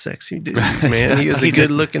 is one sexy dude, man. He was a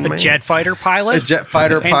good-looking man. A jet fighter pilot? A jet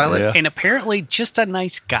fighter pilot. And apparently just a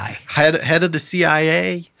nice guy. Head of the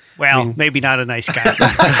CIA. Well, maybe not a nice guy.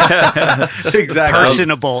 Exactly.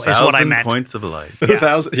 Personable is what I meant. Points of light.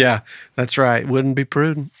 Yeah, that's right. Wouldn't be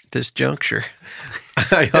prudent at this juncture.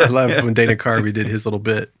 I love when Dana Carvey did his little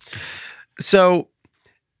bit. So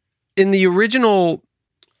in the original,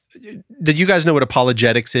 did you guys know what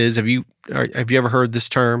apologetics is? Have you ever heard this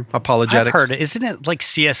term, apologetics? I've heard it. Isn't it like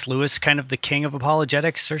C.S. Lewis, kind of the king of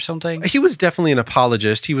apologetics or something? He was definitely an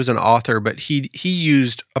apologist. He was an author, but he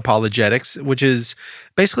used apologetics, which is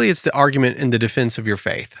basically it's the argument in the defense of your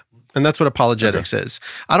faith. And that's what apologetics is.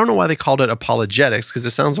 I don't know why they called it apologetics because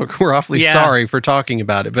it sounds like we're awfully sorry for talking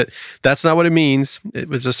about it, but that's not what it means. It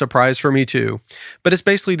was a surprise for me too. But it's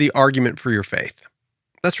basically the argument for your faith.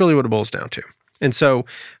 That's really what it boils down to. And so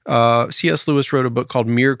C.S. Lewis wrote a book called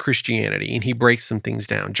Mere Christianity, and he breaks some things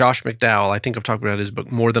down. Josh McDowell, I think I've talked about his book,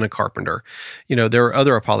 More Than a Carpenter. There are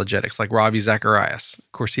other apologetics like Ravi Zacharias.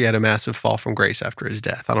 Of course, he had a massive fall from grace after his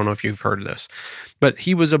death. I don't know if you've heard of this. But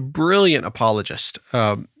he was a brilliant apologist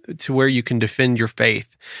to where you can defend your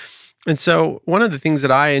faith. And so one of the things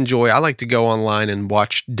that I enjoy, I like to go online and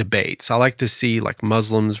watch debates. I like to see like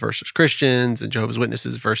Muslims versus Christians and Jehovah's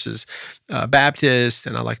Witnesses versus Baptists.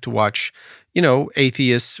 And I like to watch,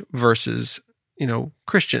 atheists versus,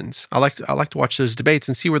 Christians. I like to watch those debates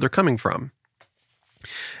and see where they're coming from.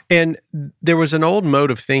 And there was an old mode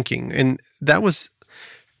of thinking, and that was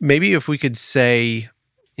maybe if we could say,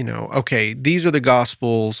 okay, these are the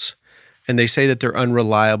Gospels, and they say that they're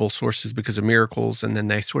unreliable sources because of miracles, and then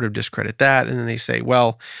they sort of discredit that, and then they say,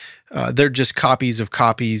 well, they're just copies of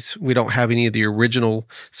copies. We don't have any of the original,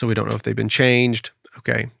 so we don't know if they've been changed.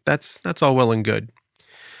 Okay, that's all well and good.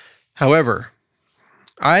 However,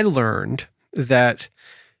 I learned that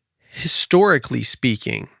historically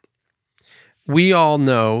speaking, we all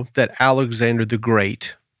know that Alexander the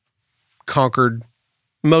Great conquered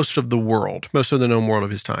most of the world, most of the known world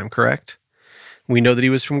of his time, correct? We know that he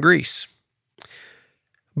was from Greece.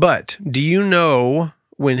 But do you know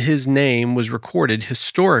when his name was recorded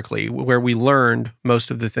historically, where we learned most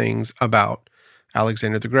of the things about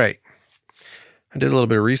Alexander the Great? I did a little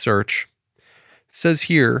bit of research. It says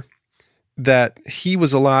here that he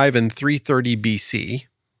was alive in 330 BC,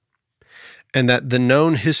 and that the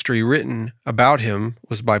known history written about him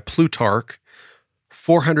was by Plutarch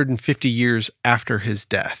 450 years after his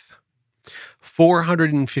death.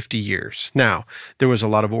 450 years. Now, there was a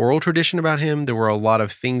lot of oral tradition about him. There were a lot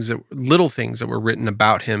of little things that were written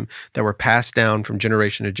about him that were passed down from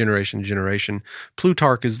generation to generation to generation.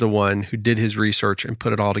 Plutarch is the one who did his research and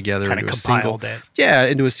put it all together into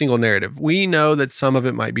a single narrative. We know that some of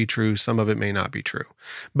it might be true, some of it may not be true.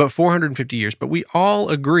 But 450 years. But we all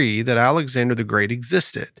agree that Alexander the Great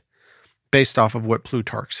existed based off of what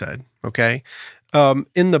Plutarch said, okay?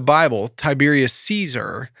 In the Bible, Tiberius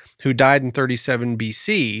Caesar, who died in 37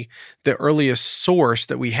 BC, the earliest source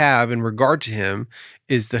that we have in regard to him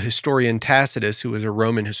is the historian Tacitus, who was a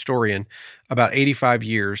Roman historian, about 85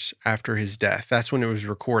 years after his death. That's when it was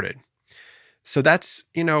recorded. So that's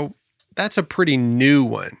a pretty new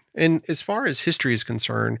one. And as far as history is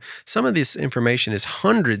concerned, some of this information is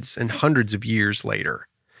hundreds and hundreds of years later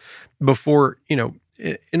before,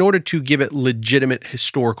 in order to give it legitimate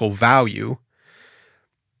historical value,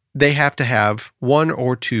 they have to have one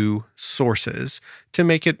or two sources to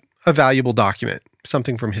make it a valuable document.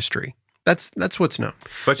 something from history. That's what's known.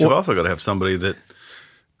 But you've also got to have somebody that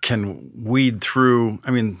can weed through.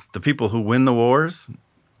 I mean, the people who win the wars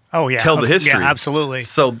tell the history. Yeah, absolutely.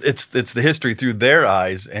 So it's the history through their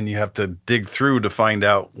eyes, and you have to dig through to find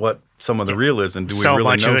out what some of the real is, and do we really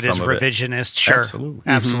know some of it? So much of it is revisionist. Sure. Absolutely.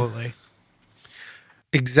 Absolutely.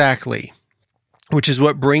 Exactly. Which is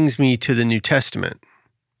what brings me to the New Testament.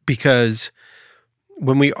 Because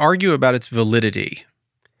when we argue about its validity,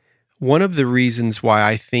 one of the reasons why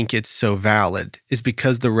I think it's so valid is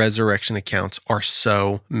because the resurrection accounts are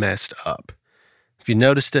so messed up. Have you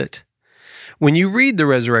noticed it? When you read the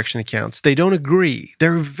resurrection accounts, they don't agree.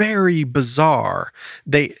 They're very bizarre.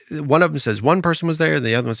 One of them says one person was there,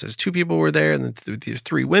 the other one says two people were there, and then there's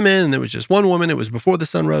three women, and there was just one woman. It was before the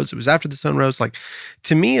sun rose. It was after the sun rose. Like,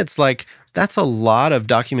 to me, it's like that's a lot of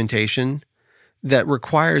documentation that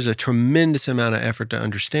requires a tremendous amount of effort to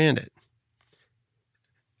understand it.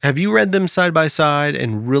 Have you read them side by side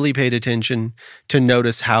and really paid attention to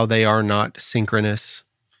notice how they are not synchronous?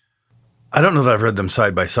 I don't know that I've read them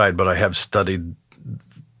side by side, but I have studied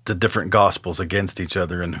the different gospels against each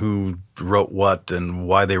other and who wrote what and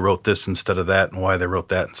why they wrote this instead of that and why they wrote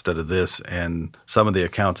that instead of this. And some of the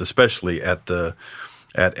accounts, especially at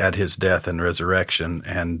his death and resurrection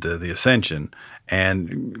and the ascension,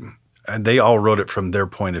 and they all wrote it from their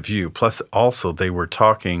point of view. Plus, also, they were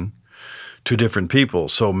talking to different people.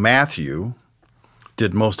 So Matthew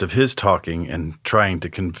did most of his talking and trying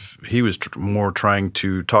to he was more trying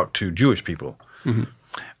to talk to Jewish people.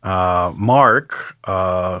 Mm-hmm. Mark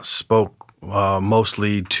spoke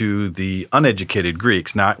mostly to the uneducated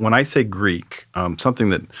Greeks. Now, when I say Greek,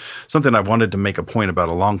 something I wanted to make a point about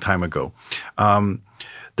a long time ago.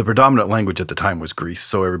 The predominant language at the time was Greece,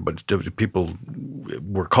 so people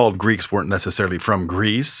were called Greeks weren't necessarily from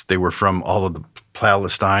Greece. They were from all of the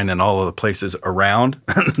Palestine and all of the places around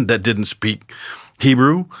that didn't speak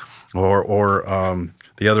Hebrew or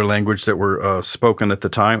the other language that were spoken at the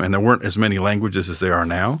time, and there weren't as many languages as there are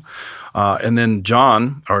now. And then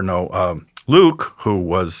Luke, who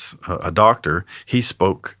was a doctor, he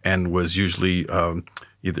spoke and was usually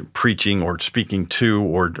either preaching or speaking to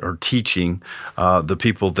or teaching the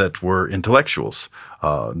people that were intellectuals,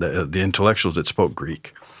 the intellectuals that spoke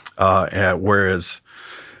Greek. Whereas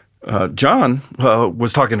John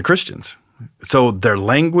was talking to Christians. So their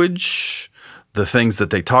language, the things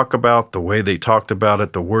that they talk about, the way they talked about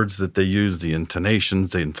it, the words that they used, the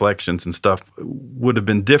intonations, the inflections and stuff would have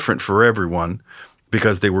been different for everyone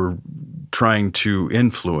because they were trying to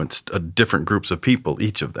influence different groups of people,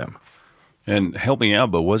 each of them. And help me out,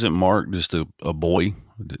 but wasn't Mark just a boy?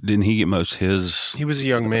 Didn't he get most of his... He was a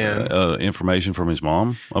young man. Information from his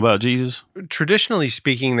mom about Jesus? Traditionally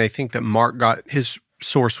speaking, they think that Mark got... His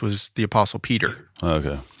source was the Apostle Peter.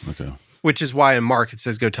 Okay. Which is why in Mark it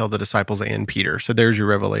says, go tell the disciples and Peter. So there's your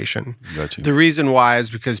revelation. Gotcha. The reason why is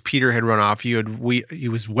because Peter had run off. He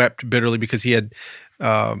was wept bitterly because he had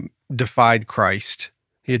defied Christ.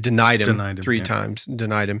 He had denied him three times,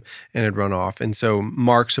 and had run off. And so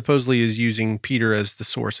Mark supposedly is using Peter as the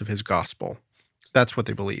source of his gospel. That's what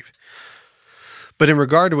they believe. But in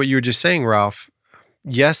regard to what you were just saying, Ralph,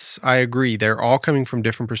 yes, I agree. They're all coming from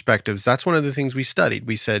different perspectives. That's one of the things we studied.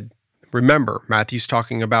 We said, remember, Matthew's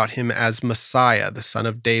talking about him as Messiah, the son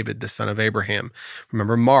of David, the son of Abraham.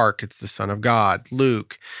 Remember Mark, it's the son of God.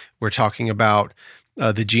 Luke, we're talking about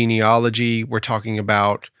the genealogy. We're talking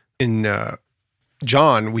about in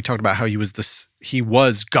John, we talked about how he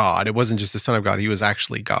was God. It wasn't just the son of God. He was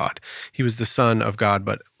actually God. He was the son of God,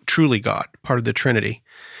 but truly God, part of the Trinity.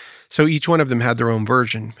 So each one of them had their own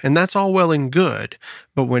version, and that's all well and good.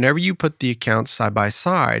 But whenever you put the accounts side by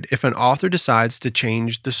side, if an author decides to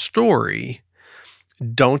change the story,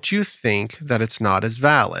 don't you think that it's not as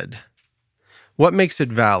valid? What makes it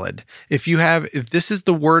valid? If this is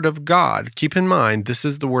the word of God, keep in mind, this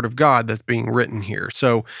is the word of God that's being written here.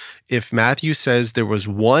 So if Matthew says there was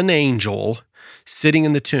one angel sitting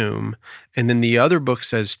in the tomb, and then the other book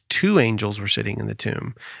says two angels were sitting in the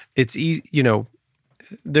tomb, it's easy,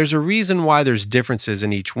 there's a reason why there's differences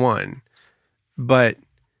in each one. But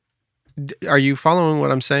are you following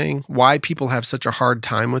what I'm saying? Why people have such a hard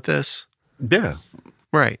time with this? Yeah.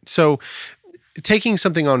 Right. So taking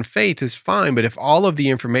something on faith is fine, but if all of the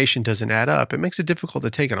information doesn't add up, it makes it difficult to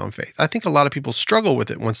take it on faith. I think a lot of people struggle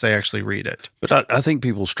with it once they actually read it. But I think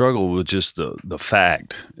people struggle with just the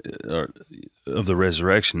fact of the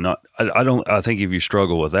resurrection. I think if you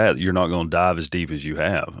struggle with that, you're not going to dive as deep as you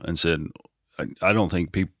have. And said, I don't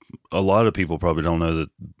think a lot of people probably don't know that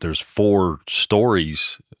there's 4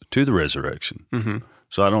 stories to the resurrection. Mm-hmm.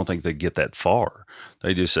 So I don't think they get that far.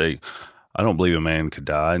 They just say, I don't believe a man could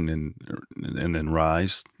die and then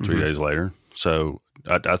rise 3 days later. So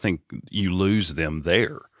I think you lose them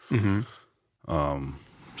there. Mm-hmm.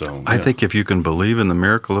 I think if you can believe in the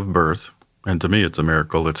miracle of birth, and to me it's a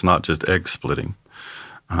miracle, it's not just egg splitting.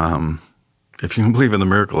 If you can believe in the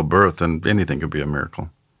miracle of birth, then anything could be a miracle.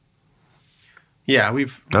 Yeah,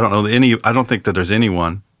 I don't think that there's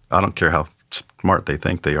anyone, I don't care how smart they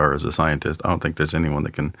think they are as a scientist, I don't think there's anyone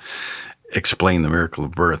that can explain the miracle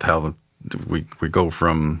of birth, how we go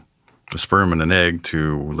from the sperm and an egg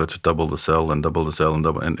to let's double the cell and double the cell and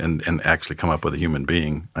double and actually come up with a human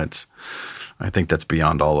being. I think that's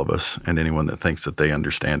beyond all of us. And anyone that thinks that they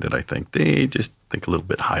understand it, I think they just think a little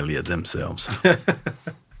bit highly of themselves.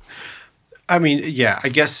 I mean, yeah, I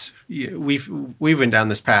guess we've been down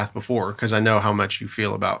this path before because I know how much you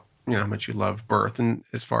feel about, how much you love birth, and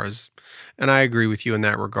and I agree with you in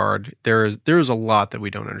that regard. There is a lot that we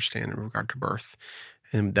don't understand in regard to birth,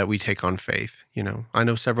 and that we take on faith. I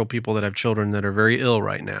know several people that have children that are very ill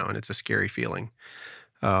right now, and it's a scary feeling.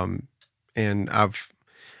 And I've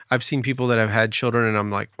seen people that have had children, and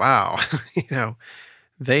I'm like, wow,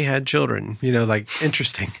 they had children, like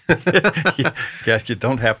interesting. Yeah, you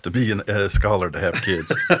don't have to be a scholar to have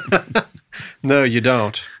kids. No, you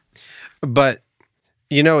don't. But,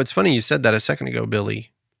 it's funny you said that a second ago,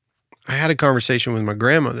 Billy. I had a conversation with my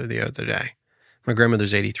grandmother the other day. My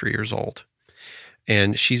grandmother's 83 years old,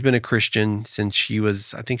 and she's been a Christian since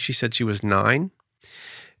I think she said she was 9.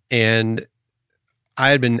 And I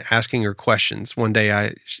had been asking her questions. One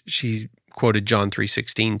day she quoted John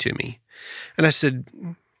 3:16 to me. And I said,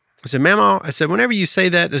 Mama, whenever you say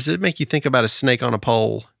that, does it make you think about a snake on a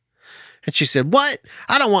pole? And she said, what?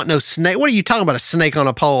 I don't want no snake. What are you talking about, a snake on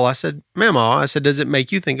a pole? I said, Mama, does it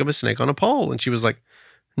make you think of a snake on a pole? And she was like,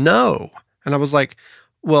 no. And I was like,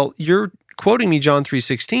 well, you're quoting me John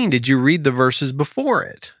 3:16. Did you read the verses before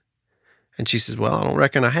it? And she says, well, I don't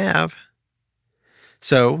reckon I have.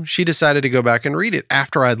 So she decided to go back and read it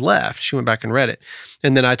after I'd left. She went back and read it.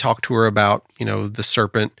 And then I talked to her about, the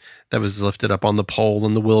serpent that was lifted up on the pole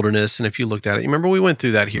in the wilderness. And if you looked at it, you remember we went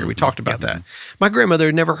through that here. We talked about that. My grandmother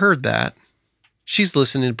had never heard that. She's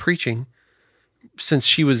listened to preaching since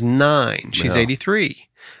she was 9. She's 83.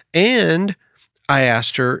 And I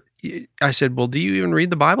asked her, I said, well, do you even read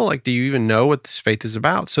the Bible? Like, do you even know what this faith is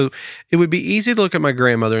about? So it would be easy to look at my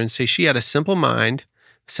grandmother and say she had a simple mind,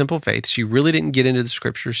 simple faith. She really didn't get into the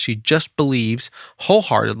scriptures. She just believes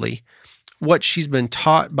wholeheartedly what she's been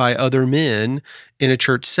taught by other men in a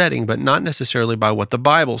church setting, but not necessarily by what the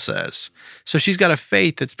Bible says. So she's got a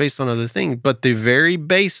faith that's based on other things, but the very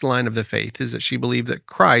baseline of the faith is that she believed that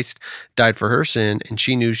Christ died for her sin, and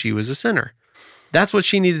she knew she was a sinner. That's what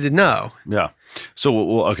she needed to know. Yeah.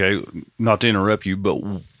 So, okay, not to interrupt you, but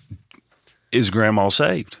is Grandma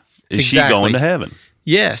saved? Is she going to heaven?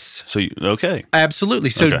 Yes. So, okay. Absolutely.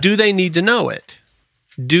 So do they need to know it?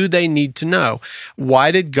 Do they need to know?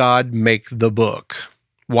 Why did God make the book?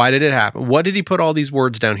 Why did it happen? What did he put all these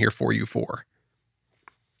words down here for you for?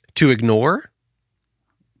 To ignore?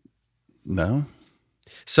 No.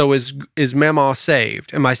 So is Mama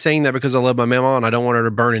saved? Am I saying that because I love my Mama and I don't want her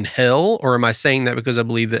to burn in hell? Or am I saying that because I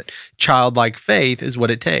believe that childlike faith is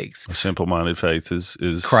what it takes? A simple-minded faith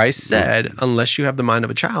is Christ said, unless you have the mind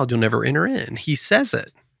of a child, you'll never enter in. He says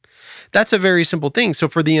it. That's a very simple thing. So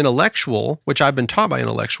for the intellectual, which I've been taught by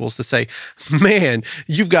intellectuals to say, man,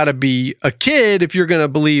 you've got to be a kid if you're going to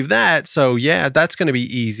believe that. So yeah, that's going to be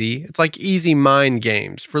easy. It's like easy mind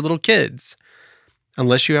games for little kids.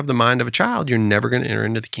 Unless you have the mind of a child, you're never going to enter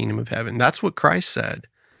into the kingdom of heaven. That's what Christ said.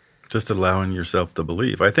 Just allowing yourself to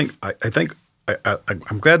believe. I'm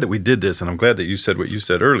glad that we did this, and I'm glad that you said what you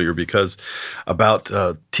said earlier because about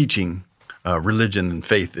teaching religion and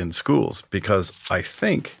faith in schools, because I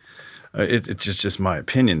think it's just my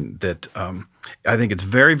opinion that I think it's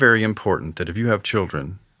very, very important that if you have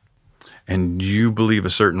children and you believe a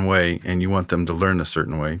certain way and you want them to learn a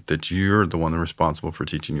certain way, that you're the one responsible for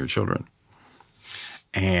teaching your children.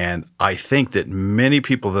 And I think that many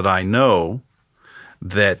people that I know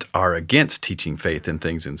that are against teaching faith and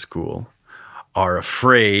things in school are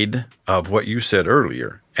afraid of what you said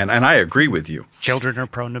earlier. And I agree with you. Children are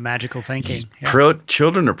prone to magical thinking. Yeah.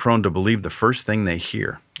 Children are prone to believe the first thing they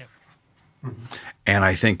hear. Yep. Mm-hmm. And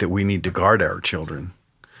I think that we need to guard our children.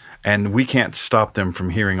 And we can't stop them from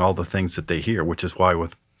hearing all the things that they hear, which is why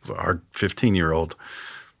with our 15-year-old,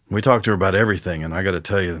 we talk to her about everything. And I got to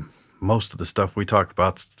tell you, most of the stuff we talk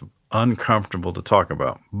about is uncomfortable to talk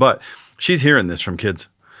about. But she's hearing this from kids.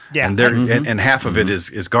 Yeah. And and half of it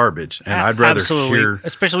is garbage. And I'd rather hear.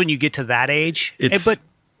 Especially when you get to that age. But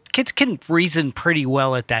kids can reason pretty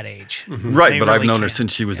well at that age. Mm-hmm. Right, but I've known her can.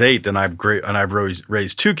 since she was 8, and I've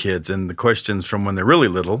raised 2 kids, and the questions from when they're really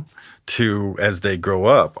little to as they grow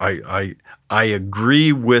up. I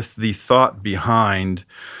agree with the thought behind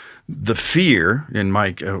the fear, and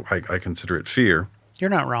Mike, I consider it fear. You're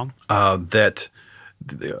not wrong. That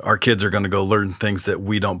our kids are going to go learn things that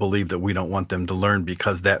we don't believe, that we don't want them to learn,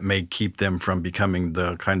 because that may keep them from becoming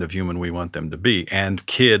the kind of human we want them to be. And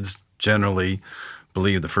kids generally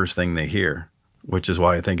believe the first thing they hear, which is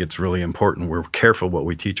why I think it's really important we're careful what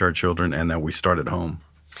we teach our children and that we start at home.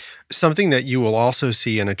 Something that you will also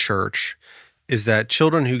see in a church is that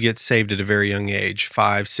children who get saved at a very young age,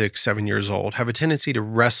 5, 6, 7 years old, have a tendency to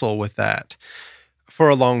wrestle with that for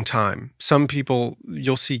a long time. Some people,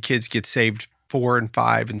 you'll see kids get saved 4 and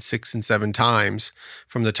 5 and 6 and 7 times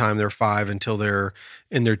from the time they're 5 until they're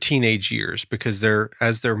in their teenage years, because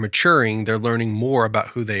as they're maturing, they're learning more about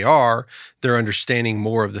who they are. They're understanding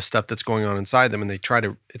more of the stuff that's going on inside them, and they try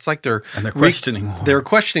to. It's like they're questioning more. They're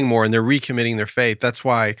questioning more, and they're recommitting their faith. That's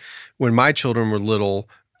why when my children were little,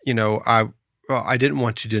 I didn't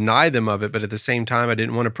want to deny them of it, but at the same time, I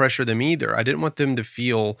didn't want to pressure them either. I didn't want them to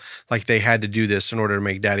feel like they had to do this in order to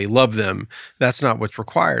make daddy love them. That's not what's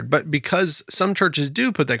required. But because some churches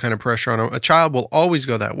do put that kind of pressure on them, a child will always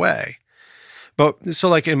go that way. But so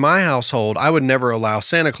like in my household, I would never allow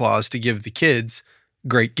Santa Claus to give the kids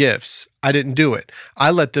great gifts. I didn't do it. I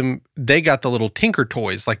let them, they got the little tinker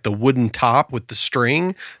toys, like the wooden top with the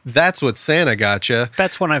string. That's what Santa got you.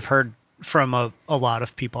 That's one I've heard from a lot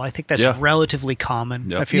of people. I think that's relatively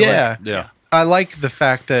common. Yep. I feel like. Yeah. I like the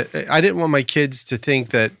fact that I didn't want my kids to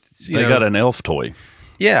think that they got an elf toy.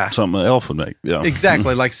 Yeah. Something an elf would make. Yeah.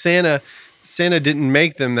 Exactly. Like Santa didn't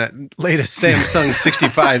make them that latest Samsung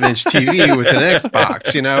 65-inch TV with an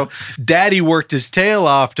Xbox, Daddy worked his tail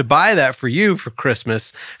off to buy that for you for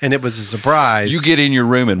Christmas, and it was a surprise. You get in your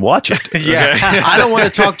room and watch it. Yeah. Okay? I don't want to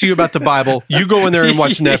talk to you about the Bible. You go in there and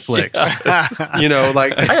watch Netflix.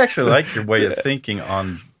 I actually like your way of thinking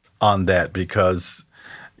on that, because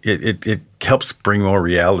it helps bring more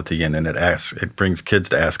reality in, and it brings kids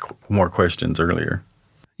to ask more questions earlier.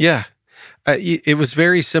 Yeah. It was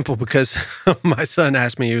very simple, because my son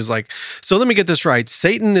asked me, he was like, so let me get this right.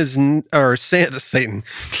 Santa is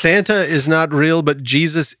not real, but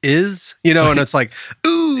Jesus is, and it's like,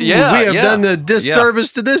 ooh, we have done the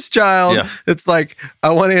disservice to this child. Yeah. It's like, I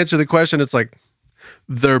want to answer the question. It's like,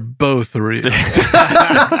 they're both real. Can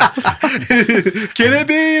it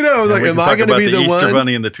be? Like, am I going to be the Easter one?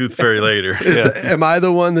 Bunny and the Tooth Fairy later? Am I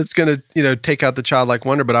the one that's going to, take out the childlike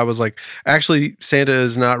wonder? But I was like, actually, Santa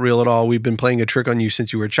is not real at all. We've been playing a trick on you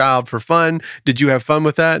since you were a child for fun. Did you have fun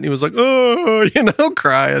with that? And he was like, oh,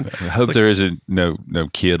 crying. I hope there isn't no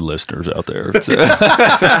kid listeners out there. So.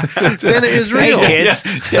 Santa is real. Hey, kids.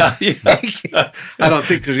 Yeah. I don't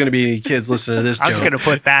think there's going to be any kids listening to this. I'm just going to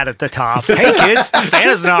put that at the top. Hey, kids.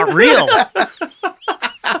 Santa's not real.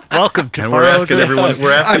 Welcome to. And we're asking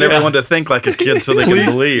everyone to think like a kid so they can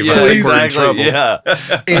believe. Yeah, I think we're in trouble. Yeah.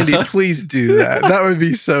 Andy, please do that. That would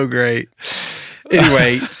be so great.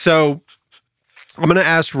 Anyway, so I'm going to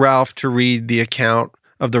ask Ralph to read the account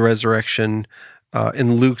of the resurrection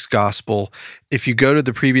in Luke's gospel. If you go to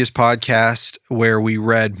the previous podcast where we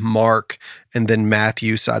read Mark and then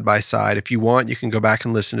Matthew side by side, if you want, you can go back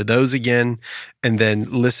and listen to those again and then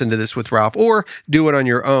listen to this with Ralph, or do it on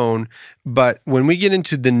your own. But when we get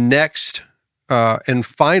into the next and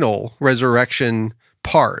final resurrection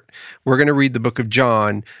part, we're going to read the book of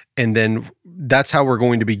John, and then that's how we're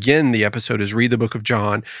going to begin the episode, is read the book of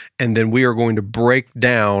John, and then we are going to break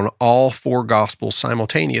down all 4 gospels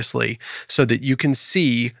simultaneously so that you can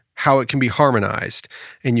see how it can be harmonized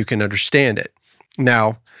and you can understand it.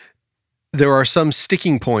 Now, there are some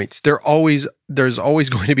sticking points. There's always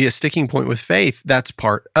going to be a sticking point with faith. That's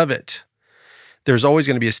part of it. There's always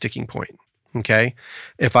going to be a sticking point, okay?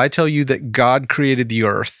 If I tell you that God created the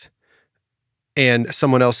earth and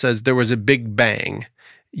someone else says there was a big bang,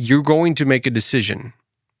 you're going to make a decision.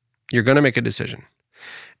 You're going to make a decision.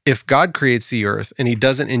 If God creates the earth and he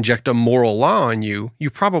doesn't inject a moral law on you, you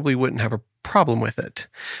probably wouldn't have a problem with it.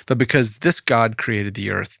 But because this God created the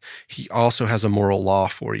earth, he also has a moral law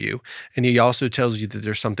for you. And he also tells you that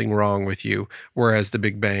there's something wrong with you, whereas the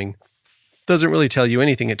Big Bang doesn't really tell you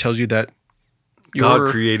anything. It tells you that God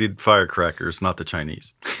created firecrackers, not the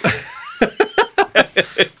Chinese.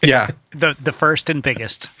 Yeah. The first and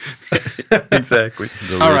biggest. Exactly.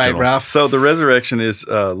 All right, Ralph. So the resurrection is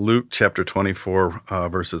Luke chapter 24,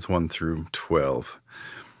 verses 1 through 12.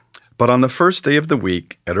 But on the first day of the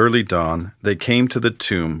week, at early dawn, they came to the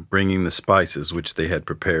tomb, bringing the spices which they had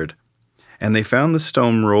prepared. And they found the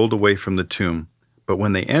stone rolled away from the tomb. But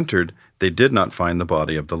when they entered, they did not find the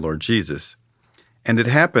body of the Lord Jesus. And it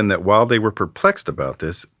happened that while they were perplexed about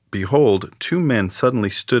this, behold, 2 men suddenly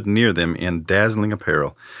stood near them in dazzling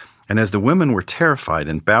apparel. And as the women were terrified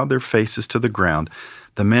and bowed their faces to the ground,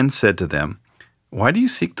 the men said to them, Why do you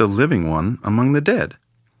seek the living one among the dead?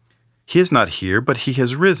 He is not here, but he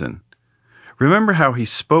has risen. Remember how he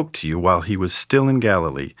spoke to you while he was still in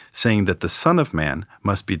Galilee, saying that the Son of Man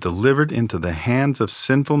must be delivered into the hands of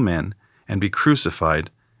sinful men and be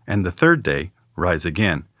crucified, and the 3rd day rise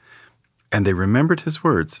again. And they remembered his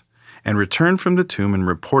words, and returned from the tomb and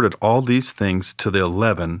reported all these things to the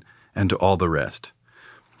 11 and to all the rest.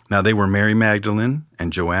 Now they were Mary Magdalene,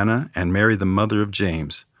 and Joanna, and Mary the mother of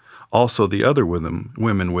James. Also the other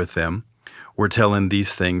women with them were telling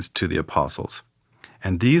these things to the apostles.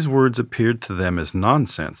 And these words appeared to them as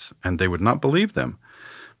nonsense, and they would not believe them.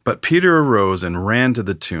 But Peter arose and ran to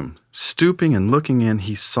the tomb. Stooping and looking in,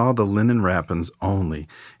 he saw the linen wrappings only,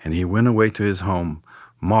 and he went away to his home,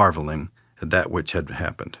 marveling at that which had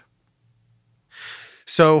happened.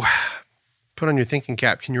 So, put on your thinking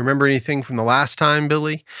cap. Can you remember anything from the last time,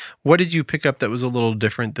 Billy? What did you pick up that was a little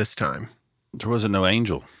different this time? There wasn't no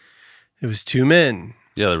angel. It was 2 men.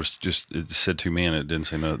 Yeah, there was just, it said 2 men. It didn't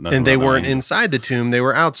say nothing. And they weren't inside the tomb. They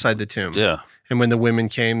were outside the tomb. Yeah. And when the women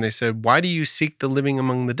came, they said, Why do you seek the living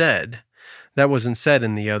among the dead? That wasn't said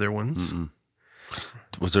in the other ones. Mm-mm.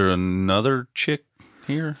 Was there another chick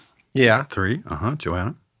here? Yeah. 3,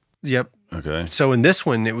 Joanna. Yep. Okay. So in this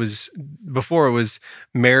one, before it was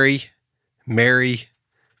Mary, and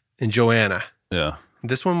Joanna. Yeah.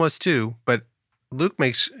 This one was too, but Luke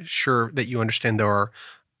makes sure that you understand there are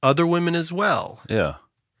other women as well. Yeah.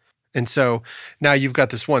 And so now you've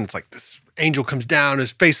got this one, it's like this angel comes down,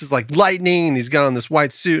 his face is like lightning, and he's got on this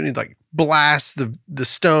white suit, and he like blasts the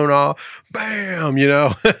stone off, bam,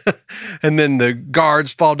 and then the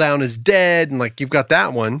guards fall down as dead, and like you've got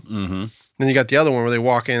that one. Mm-hmm. Then you got the other one where they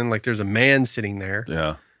walk in, like there's a man sitting there,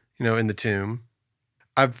 Yeah. in the tomb.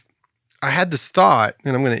 I had this thought,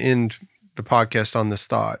 and I'm going to end the podcast on this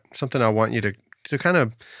thought, something I want you to kind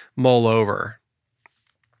of mull over.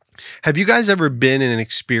 Have you guys ever been in an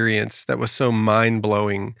experience that was so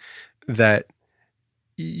mind-blowing that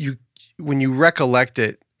when you recollect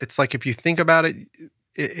it, it's like if you think about it,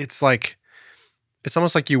 it's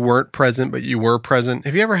almost like you weren't present, but you were present.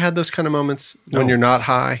 Have you ever had those kind of moments when you're not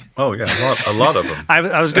high? Oh, yeah, a lot of them.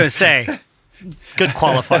 I was going to say, good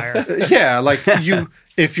qualifier. Yeah, like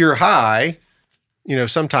if you're high,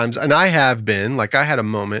 sometimes, and I have been, like I had a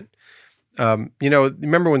moment,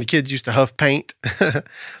 remember when the kids used to huff paint?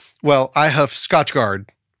 Well, I huffed Scotchgard.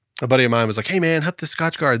 A buddy of mine was like, hey man, huff this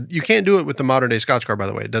Scotchgard. You can't do it with the modern day Scotchgard, by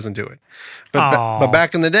the way. It doesn't do it. But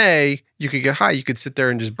back in the day, you could get high. You could sit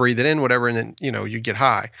there and just breathe it in, whatever, and then, you'd get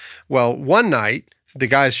high. Well, one night, the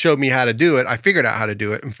guys showed me how to do it. I figured out how to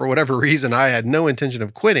do it. And for whatever reason, I had no intention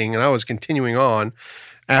of quitting, and I was continuing on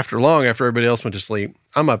after everybody else went to sleep.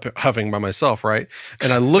 I'm up huffing by myself, right?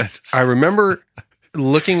 And I remember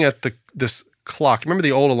looking at this clock. Remember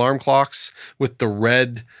the old alarm clocks with the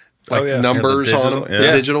red numbers on them,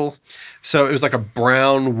 the digital. So it was like a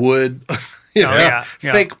brown wood,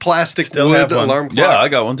 fake plastic wood alarm clock. Yeah, I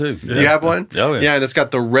got one too. You have one? Oh, yeah. Yeah, and it's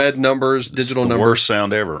got the red numbers, digital numbers. Worst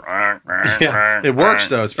sound ever. Yeah, it works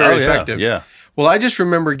though. It's very effective. Yeah. Well, I just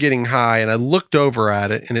remember getting high, and I looked over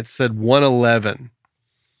at it, and it said 111.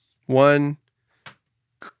 What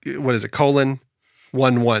is it?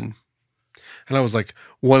 :11. And I was like,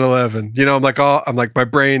 111. I'm like, my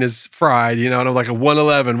brain is fried, and I'm like, a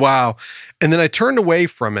 111. Wow. And then I turned away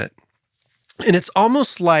from it. And it's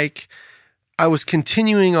almost like I was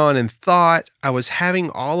continuing on in thought. I was having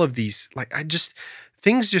all of these,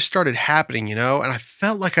 things just started happening, and I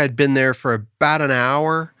felt like I'd been there for about an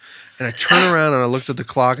hour. And I turned around and I looked at the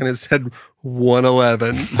clock and it said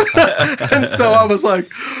 111. And so I was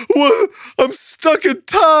like, what? I'm stuck in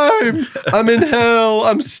time. I'm in hell.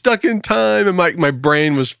 I'm stuck in time. And my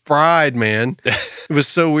brain was fried, man. It was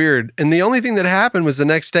so weird. And the only thing that happened was the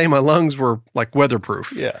next day my lungs were like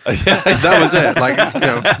weatherproof. Yeah. That was it.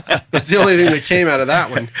 That's the only thing that came out of that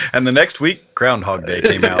one. And the next week, Groundhog Day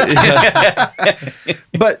came out.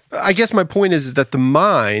 But I guess my point is that the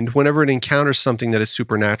mind, whenever it encounters something that is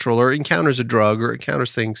supernatural or encounters a drug or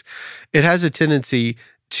encounters things, it has a tendency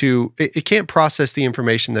to, it can't process the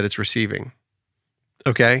information that it's receiving.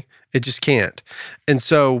 Okay? It just can't. And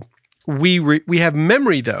so we have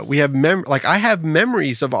memory though. We have I have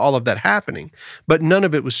memories of all of that happening, but none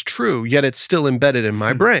of it was true, yet it's still embedded in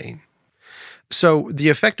my brain. So the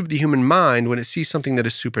effect of the human mind when it sees something that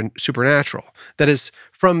is supernatural, that is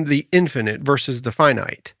from the infinite versus the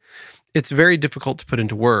finite, it's very difficult to put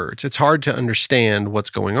into words. It's hard to understand what's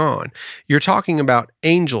going on. You're talking about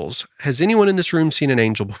angels. Has anyone in this room seen an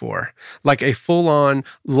angel before? Like a full-on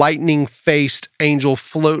lightning-faced angel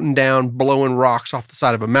floating down, blowing rocks off the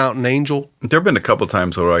side of a mountain angel? There have been a couple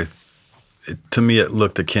times where to me, it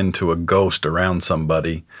looked akin to a ghost around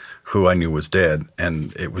somebody who I knew was dead,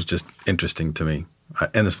 and it was just interesting to me.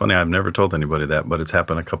 And it's funny, I've never told anybody that, but it's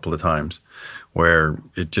happened a couple of times where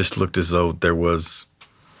it just looked as though there was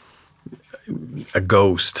a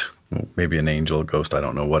ghost, maybe an angel, a ghost, I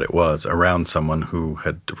don't know what it was, around someone who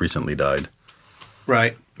had recently died.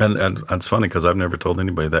 Right. And it's funny because I've never told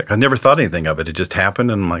anybody that. I never thought anything of it. It just happened,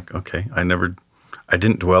 and I'm like, okay, I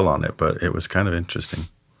didn't dwell on it, but it was kind of interesting.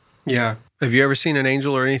 Yeah. Have you ever seen an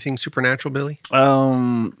angel or anything supernatural, Billy?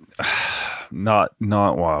 Not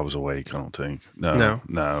while I was awake, I don't think.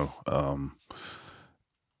 No.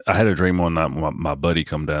 I had a dream one night. My buddy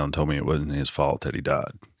come down and told me it wasn't his fault that he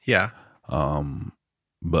died. Yeah.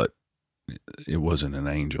 But it wasn't an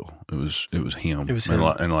angel. It was him. It was him.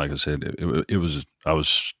 And like I said, it was. I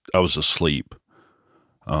was asleep.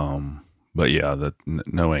 But yeah,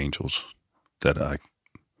 no angels that I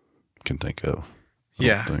can think of.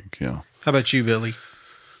 Yeah. Yeah. How about you, Billy?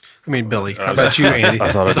 I mean, Billy. How about you, Andy?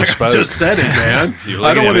 I thought I just spoke. Just said it, man.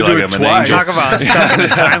 I don't want to do it twice. Talk about stuff in the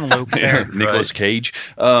time loop there. Nicolas Cage.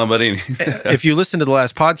 But anyway. If you listen to the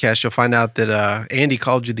last podcast, you'll find out that Andy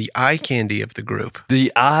called you the eye candy of the group.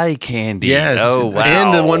 The eye candy. Yes. Oh, wow.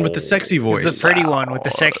 And the one with the sexy voice. The pretty one with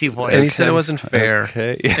the sexy voice. And he said it wasn't fair.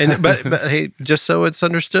 Okay. But hey, just so it's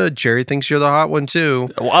understood, Jerry thinks you're the hot one too.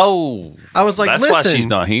 Whoa. I was like, that's listen. why she's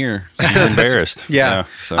not here. She's embarrassed. Yeah.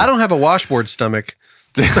 So. I don't have a washboard stomach.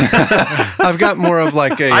 I've got more of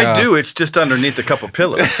like a. I do. It's just underneath a couple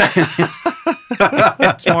pillows.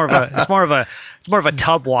 It's more of a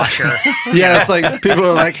tub washer. Yeah, it's like people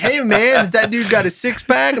are like, "Hey man, does that dude got a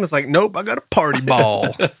 6-pack?" And it's like, "Nope, I got a party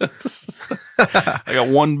ball." I got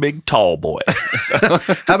one big tall boy.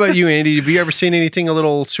 How about you, Andy? Have you ever seen anything a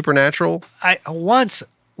little supernatural? Once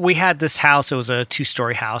we had this house. It was a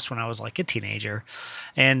 2-story house when I was like a teenager,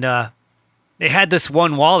 and it had this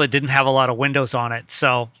one wall that didn't have a lot of windows on it.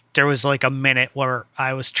 So there was like a minute where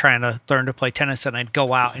I was trying to learn to play tennis, and I'd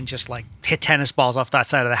go out and just like hit tennis balls off that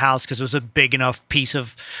side of the house because it was a big enough piece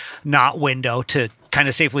of not window to kind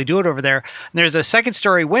of safely do it over there. And there's a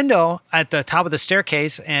 2nd-story window at the top of the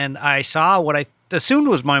staircase, and I saw what I assumed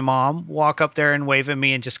was my mom walk up there and wave at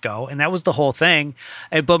me and just go. And that was the whole thing.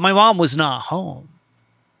 But my mom was not home.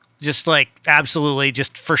 Just like absolutely,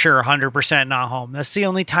 just for sure, 100% not home. That's the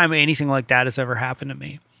only time anything like that has ever happened to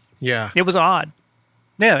me. Yeah. It was odd.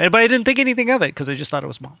 Yeah, but I didn't think anything of it because I just thought it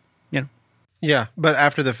was mom. You know. Yeah, but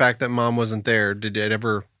after the fact that mom wasn't there, did it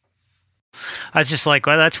ever? I was just like,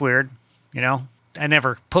 well, that's weird. You know, I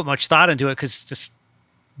never put much thought into it because just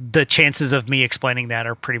the chances of me explaining that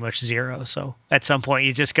are pretty much zero. So at some point,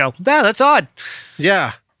 you just go, "Yeah, that's odd."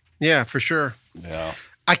 Yeah, for sure. Yeah.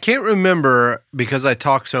 I can't remember because I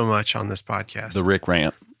talk so much on this podcast. The Rick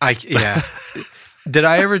rant. Yeah. Did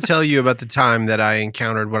I ever tell you about the time that I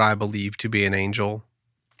encountered what I believe to be an angel?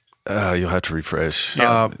 You'll have to refresh.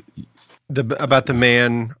 About the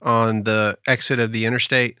man on the exit of the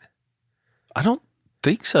interstate? I don't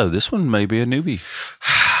think so. This one may be a newbie.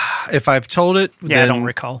 If I've told it, I don't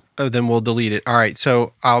recall. Then we'll delete it. All right,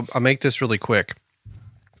 so I'll make this really quick.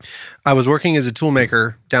 I was working as a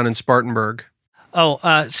toolmaker down in Spartanburg.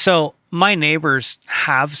 So my neighbors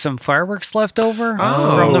have some fireworks left over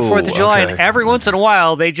from the 4th of July, okay. and every once in a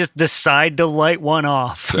while they just decide to light one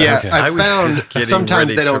off. Yeah, Okay. I found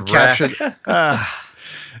sometimes they don't capture.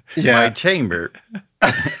 My chamber.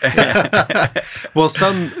 Well,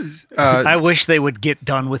 some. I wish they would get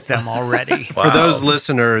done with them already. For those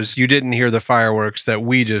listeners, you didn't hear the fireworks that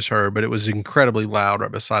we just heard, but it was incredibly loud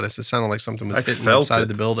right beside us. It sounded like something was hitting inside of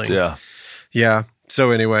the building. Yeah.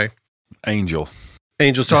 So anyway. Angel.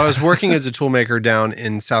 So I was working as a toolmaker down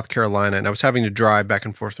in South Carolina, and I was having to drive back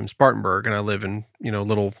and forth from Spartanburg, and I live in a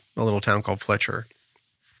little town called Fletcher.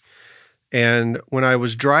 And when I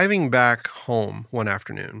was driving back home one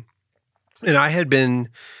afternoon, and I had been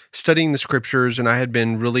studying the scriptures, and I had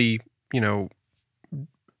been really,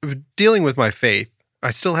 dealing with my faith.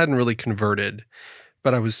 I still hadn't really converted,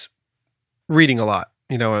 but I was reading a lot.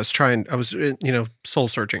 I was soul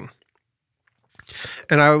searching.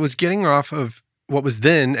 And I was getting off of what was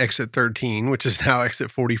then exit 13, which is now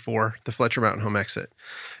exit 44, the Fletcher Mountain Home exit.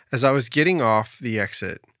 As I was getting off the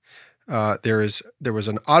exit, there was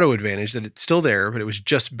an Auto Advantage that it's still there, but it was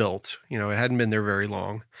just built. It hadn't been there very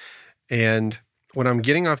long. And when I'm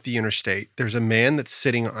getting off the interstate, there's a man that's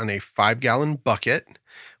sitting on a 5-gallon bucket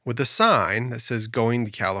with a sign that says, "Going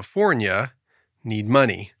to California, need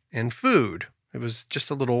money." and food. It was just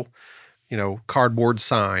a little, cardboard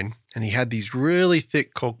sign. And he had these really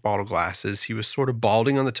thick Coke bottle glasses. He was sort of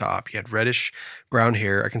balding on the top. He had reddish brown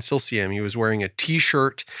hair. I can still see him. He was wearing a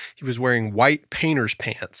T-shirt. He was wearing white painter's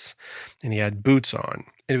pants, and he had boots on.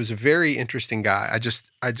 And it was a very interesting guy. I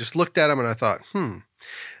just looked at him and I thought, And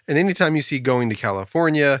anytime you see Going to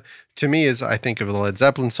California, to me is I think of a Led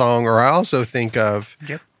Zeppelin song, or I also think of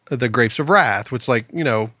the Grapes of Wrath, which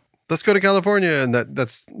let's go to California. And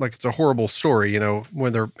that's like, it's a horrible story,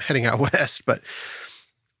 when they're heading out west. But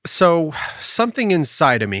so something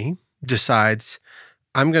inside of me decides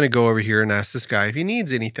I'm going to go over here and ask this guy if he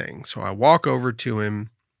needs anything. So I walk over to him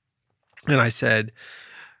and I said,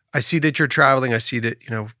 I see that you're traveling. I see that,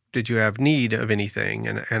 did you have need of anything?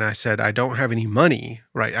 And I said, I don't have any money,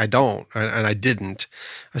 right? I don't. And I didn't.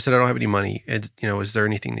 I said, I don't have any money. And, is there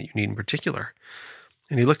anything that you need in particular?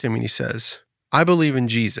 And he looked at me and he says, I believe in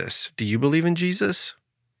Jesus. Do you believe in Jesus?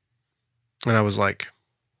 And I was like,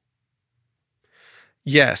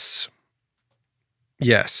 yes.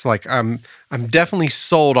 Like I'm definitely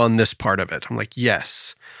sold on this part of it. I'm like,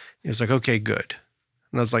 yes. He was like, okay, good.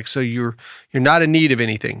 And I was like, so you're not in need of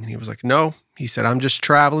anything? And he was like, no. He said, I'm just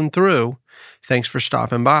traveling through. Thanks for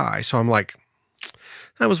stopping by. So I'm like,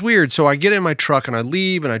 that was weird. So I get in my truck and I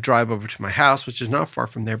leave and I drive over to my house, which is not far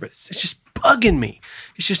from there, but it's just bugging me.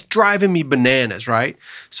 It's just driving me bananas, right?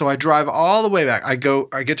 So I drive all the way back. I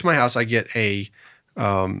get to my house. I get a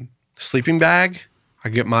sleeping bag. I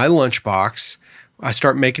get my lunchbox. I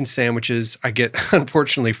start making sandwiches. I get,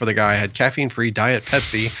 unfortunately for the guy, I had caffeine-free Diet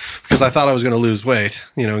Pepsi because I thought I was going to lose weight,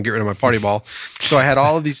 and get rid of my party ball. So I had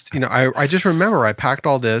all of these, I just remember I packed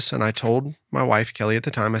all this and I told my wife, Kelly, at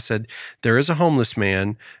the time, I said, there is a homeless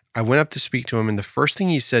man. I went up to speak to him, and the first thing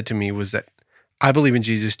he said to me was that, I believe in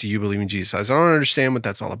Jesus. Do you believe in Jesus? I said, I don't understand what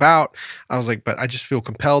that's all about. I was like, but I just feel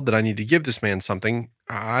compelled that I need to give this man something.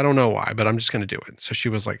 I don't know why, but I'm just going to do it. So she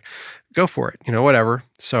was like, go for it, whatever.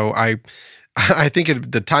 So I think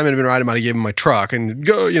at the time it had been right, I might have given him my truck and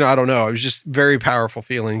go, I don't know. It was just very powerful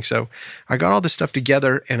feeling. So I got all this stuff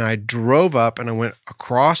together and I drove up and I went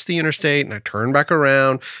across the interstate and I turned back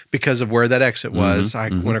around because of where that exit was. I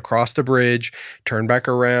went across the bridge, turned back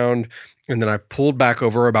around, and then I pulled back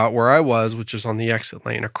over about where I was, which is on the exit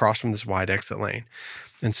lane, across from this wide exit lane.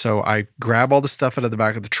 And so I grab all the stuff out of the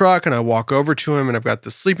back of the truck and I walk over to him and I've got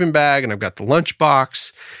the sleeping bag and I've got the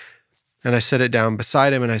lunchbox. And I set it down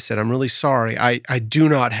beside him and I said, I'm really sorry. I do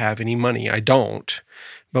not have any money. I don't.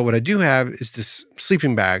 But what I do have is this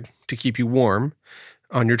sleeping bag to keep you warm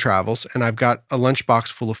on your travels. And I've got a lunchbox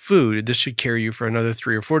full of food. This should carry you for another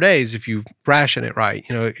 3 or 4 days if you ration it right.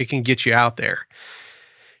 It can get you out there.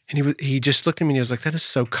 And he just looked at me and he was like, that is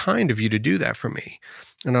so kind of you to do that for me.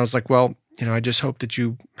 And I was like, well, I just hope that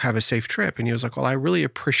you have a safe trip. And he was like, well, I really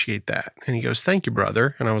appreciate that. And he goes, thank you,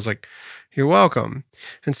 brother. And I was like, you're welcome.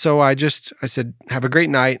 And so I said, have a great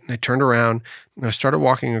night. And I turned around and I started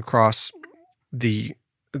walking across the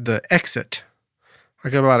exit,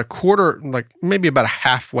 like about a quarter, like maybe about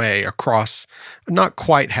halfway across, not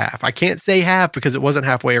quite half. I can't say half because it wasn't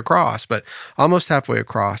halfway across, but almost halfway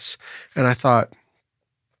across. And I thought,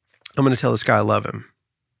 I'm going to tell this guy I love him.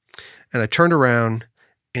 And I turned around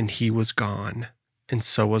and he was gone. And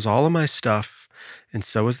so was all of my stuff. And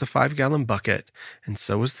so was the 5-gallon bucket. And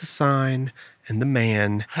so was the sign and the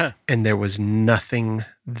man. And there was nothing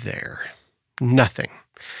there. Nothing.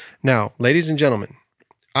 Now, ladies and gentlemen,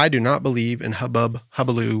 I do not believe in hubbub,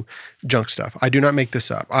 hubbaloo, junk stuff. I do not make this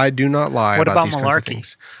up. I do not lie about these kinds of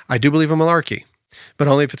things. I do believe in malarkey, but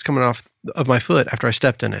only if it's coming off of my foot after I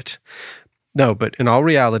stepped in it. No, but in all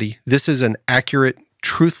reality, this is an accurate,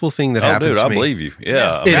 truthful thing that happened to me. I believe you.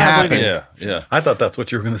 Yeah. It happened. Yeah. I thought that's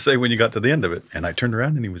what you were going to say when you got to the end of it. And I turned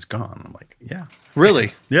around and he was gone. I'm like, yeah.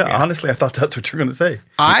 Really? Yeah. Honestly, I thought that's what you were going to say.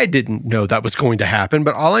 I didn't know that was going to happen,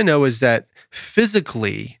 but all I know is that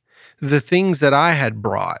physically, the things that I had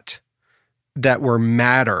brought that were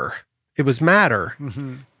matter, it was matter.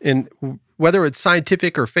 Mm-hmm. And whether it's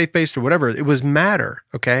scientific or faith-based or whatever, it was matter,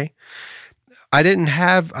 okay?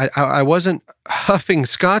 I wasn't huffing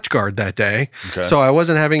Scotchgard that day, so I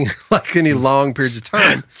wasn't having like any long periods of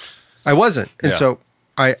time. I wasn't. And so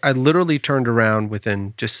I literally turned around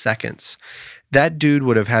within just seconds. That dude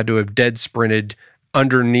would have had to have dead sprinted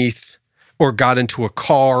underneath or got into a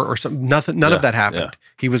car or something. None of that happened. Yeah.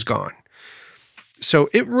 He was gone. So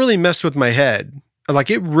it really messed with my head. Like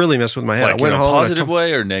it really messed with my head. Like I went home. Positive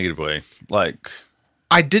way or negative way? Like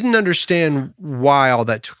I didn't understand why all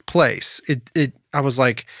that took place. I was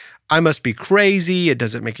like, I must be crazy. It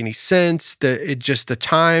doesn't make any sense. The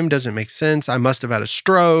time doesn't make sense. I must have had a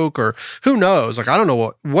stroke, or who knows? Like, I don't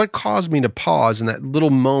know what caused me to pause in that little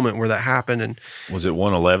moment where that happened. And was it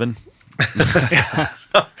 111? It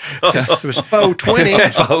was 420.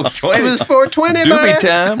 420. It was 420, Doobie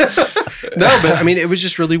time. No, but I mean, it was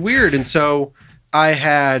just really weird. And so I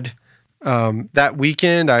had that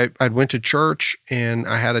weekend, I went to church and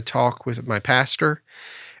I had a talk with my pastor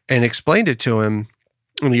and explained it to him.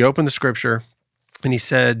 And he opened the scripture and he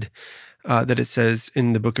said that it says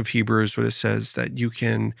in the book of Hebrews, what it says, that you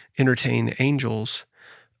can entertain angels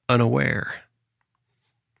unaware.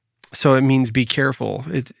 So it means be careful.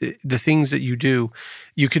 The things that you do,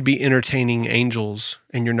 you could be entertaining angels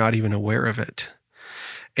and you're not even aware of it.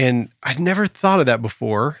 And I'd never thought of that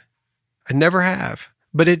before. I never have.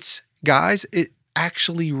 But it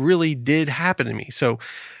actually really did happen to me. So,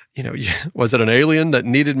 was it an alien that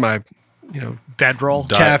needed my, bedroll,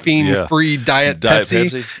 caffeine-free diet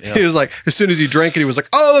Pepsi? Yeah. He was like, as soon as he drank it, he was like,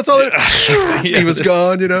 oh, that's all it is. He was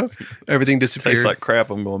gone, Everything disappeared. Tastes like crap.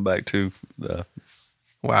 I'm going back to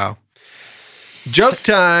Wow. Joke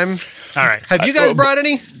time. All right. Have you guys brought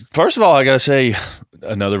any? First of all, I got to say,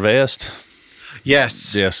 another vest.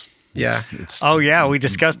 Yes. Yeah. We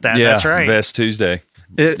discussed that. Yeah, That's right. Vest Tuesday.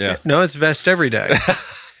 No, it's vest every day.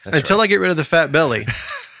 Until I get rid of the fat belly.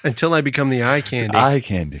 Until I become the eye candy. Eye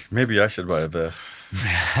candy. Maybe I should buy a vest.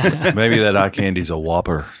 Maybe that eye candy's a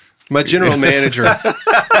Whopper. My general manager.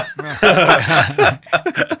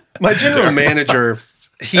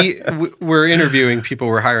 We're interviewing people,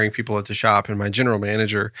 we're hiring people at the shop, and my general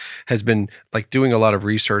manager has been like doing a lot of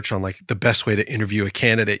research on like the best way to interview a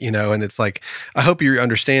candidate, and it's like, I hope he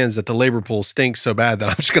understands that the labor pool stinks so bad that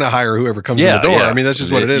I'm just going to hire whoever comes in the door. I mean, that's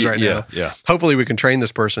just what it is right now. Yeah. Hopefully we can train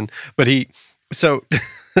this person. But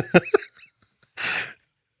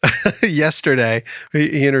yesterday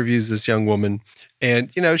he interviews this young woman, and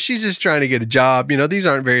she's just trying to get a job. These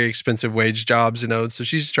aren't very expensive wage jobs, so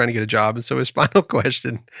she's just trying to get a job. And so his final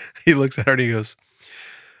question, he looks at her and he goes,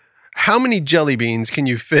 how many jelly beans can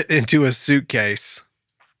you fit into a suitcase?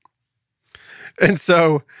 And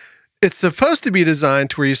so it's supposed to be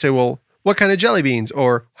designed to where you say, well, what kind of jelly beans,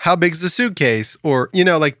 or how big's the suitcase, or,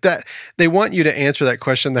 like that. They want you to answer that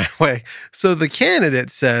question that way. So the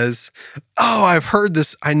candidate says, oh, I've heard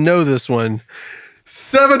this. I know this one.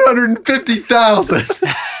 750,000.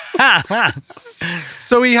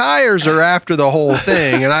 So he hires her after the whole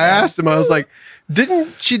thing. And I asked him, I was like,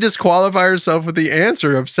 didn't she disqualify herself with the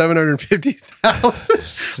answer of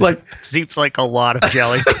 750,000? Like, seems like a lot of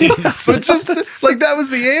jelly beans. But just like that was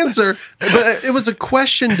the answer. But it was a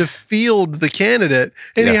question to field the candidate,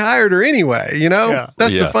 and he hired her anyway.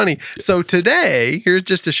 That's the funny. So today, here's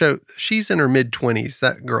just to show, she's in her mid-20s.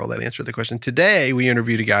 That girl that answered the question. Today, we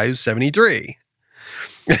interviewed a guy who's 73,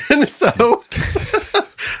 and so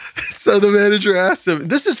the manager asked him,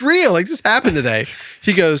 "This is real. Like, this happened today."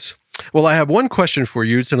 He goes, well, I have one question for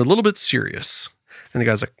you. It's a little bit serious. And the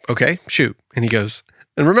guy's like, okay, shoot. And he goes,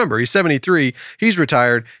 and remember, he's 73. He's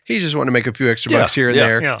retired. He's just wanting to make a few extra bucks here and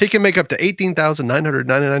there. Yeah. He can make up to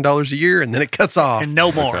 $18,999 a year, and then it cuts off. And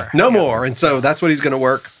no more. No more. And so that's what he's going to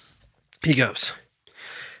work. He goes,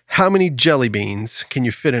 how many jelly beans can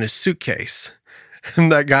you fit in a suitcase?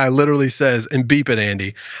 And that guy literally says, and beep it,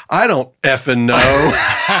 Andy, I don't effing know.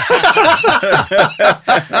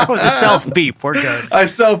 That was a self-beep. We're good. I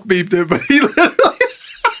self-beeped it, but he literally...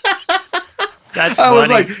 That's I funny. was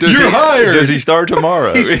like, you're hired. Does he start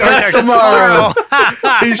tomorrow? He starts tomorrow.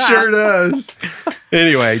 He sure does.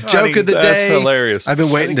 Anyway, joke of the day. That's hilarious. I've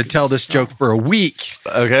been waiting to tell this joke for a week.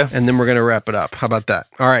 Okay. And then we're going to wrap it up. How about that?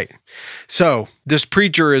 All right. So this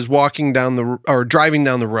preacher is driving down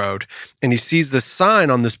the road, and he sees this sign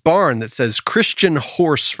on this barn that says Christian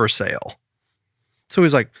horse for sale. So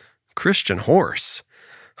he's like, Christian horse?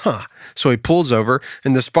 Huh. So he pulls over,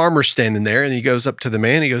 and this farmer's standing there, and he goes up to the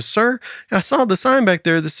man. He goes, sir, I saw the sign back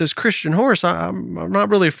there that says Christian horse. I'm not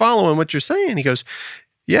really following what you're saying. He goes,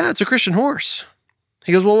 yeah, it's a Christian horse.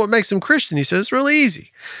 He goes, well, what makes him Christian? He says, it's really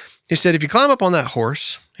easy. He said, if you climb up on that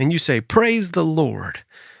horse and you say, praise the Lord,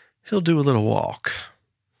 he'll do a little walk.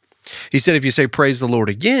 He said, if you say, praise the Lord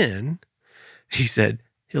again, he said,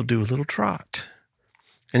 he'll do a little trot.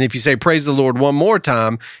 And if you say, praise the Lord one more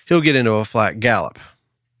time, he'll get into a flat gallop.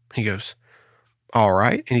 He goes, all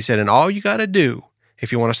right. And he said, and all you got to do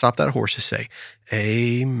if you want to stop that horse is say,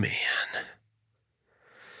 amen.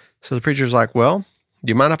 So the preacher's like, well,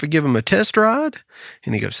 do you mind if I give him a test ride?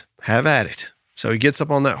 And he goes, have at it. So he gets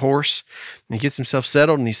up on that horse and he gets himself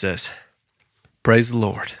settled and he says, praise the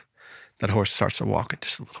Lord. That horse starts to walk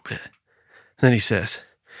just a little bit. And then he says,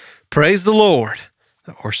 praise the Lord.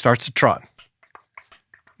 The horse starts to trot.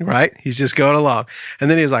 right? He's just going along. And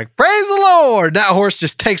then he's like, praise the Lord. That horse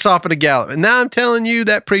just takes off at a gallop. And now I'm telling you,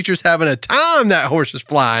 that preacher's having a time. That horse is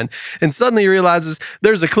flying. And suddenly he realizes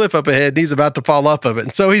there's a cliff up ahead and he's about to fall off of it.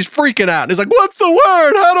 And so he's freaking out. And he's like, what's the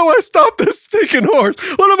word? How do I stop this stinking horse?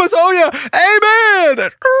 What am I? Oh, yeah. Amen.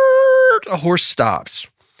 And the horse stops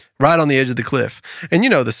right on the edge of the cliff. And you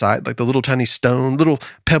know the side, like the little tiny stone, little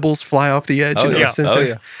pebbles fly off the edge. Yeah.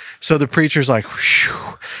 So the preacher's like,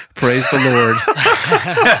 whew, praise the Lord.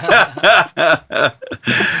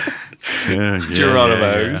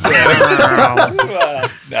 Geronimo.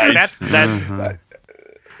 Nice.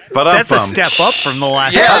 But that's a step up from the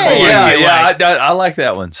last couple. I like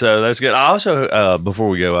that one. So that's good. I also, before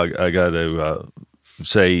we go, I got to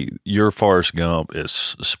say your Forrest Gump is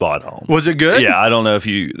spot on. Was it good? Yeah, I don't know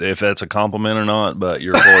if that's a compliment or not, but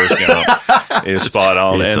your Forrest Gump is spot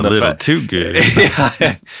on. It's a little too good.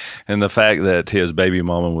 And the fact that his baby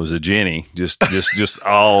mama was a Jenny, just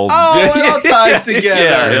all it all ties together.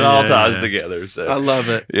 Yeah, it all ties together. So I love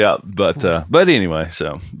it. Yeah, but anyway,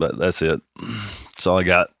 but that's it. That's all I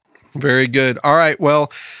got. Very good. All right.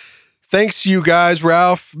 Well, thanks you guys,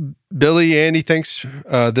 Ralph, Billy, Andy. Thanks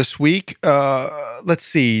this week. Let's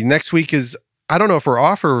see. Next week is, I don't know if we're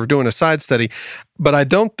off or we're doing a side study, but I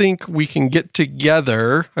don't think we can get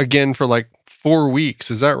together again for like 4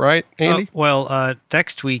 weeks. Is that right, Andy?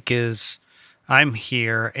 Next week is, I'm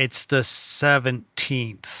here. It's the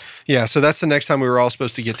 17th. Yeah, so that's the next time we were all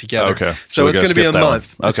supposed to get together. Okay. So it's going to be a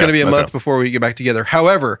month. Okay. It's going to be a month before we get back together.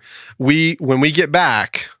 However, when we get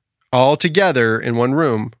back all together in one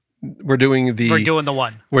room, we're doing the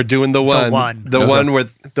one. We're doing the one.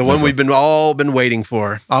 The one we've all been waiting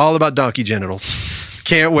for. All about donkey genitals.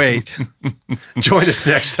 Can't wait. Join us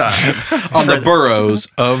next time on the Burros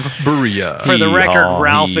of Berea. For the record,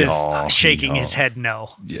 Ralph is shaking his head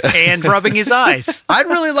no and rubbing his eyes. I'd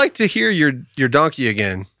really like to hear your donkey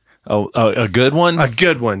again. Oh, a good one? A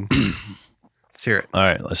good one. Let's hear it. All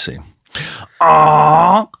right, let's see.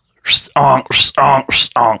 Is that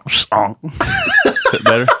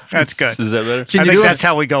better? That's good. Is that better? I think that's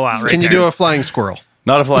how we go out, right? Can you do a flying squirrel?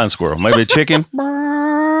 Not a flying squirrel. Maybe a chicken?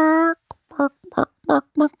 All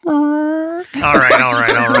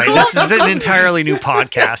right. This is an entirely new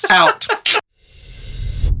podcast. Out.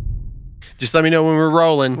 Just let me know when we're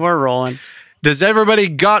rolling. We're rolling. Does everybody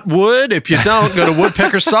got wood? If you don't, go to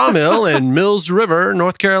Woodpecker Sawmill in Mills River,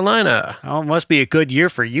 North Carolina. Oh, it must be a good year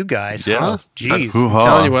for you guys, huh? Jeez. I'm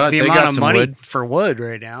telling you what, the they amount got of some money wood. for wood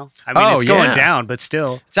right now. I mean, it's going down, but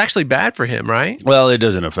still. It's actually bad for him, right? Well, it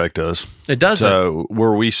doesn't affect us. It doesn't. So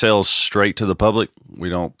where we sell straight to the public, we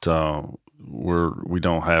don't we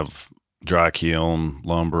don't have dry kiln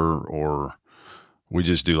lumber, or we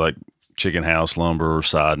just do like chicken house lumber or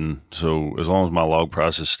siding. So as long as my log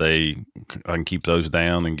prices stay, I can keep those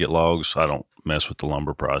down and get logs. I don't mess with the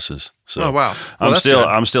lumber prices. So oh wow,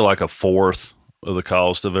 I'm still like a fourth of the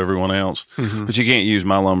cost of everyone else. Mm-hmm. But you can't use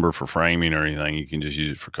my lumber for framing or anything. You can just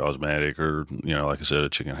use it for cosmetic, or like I said, a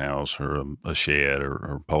chicken house or a shed or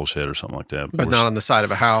a pole shed or something like that. But not on the side of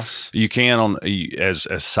a house. You can as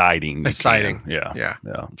siding. As siding. Yeah.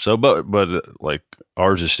 So, but like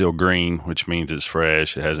ours is still green, which means it's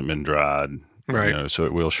fresh. It hasn't been dried. Right. So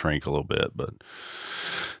it will shrink a little bit, but.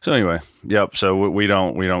 So anyway, yep. So we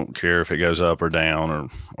don't care if it goes up or down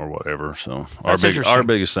or whatever. So our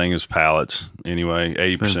biggest thing is pallets. Anyway,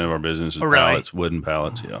 80% of our business is pallets, wooden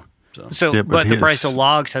pallets. Yeah. So but the price of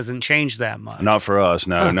logs hasn't changed that much. Not for us.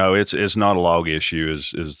 No. It's not a log issue.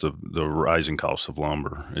 Is the rising cost of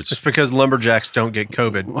lumber. It's because lumberjacks don't get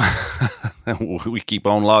COVID. We keep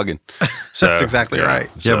on logging. So, that's exactly right.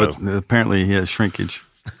 Yeah, but apparently he has shrinkage.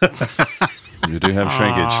 You do have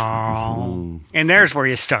shrinkage. And there's where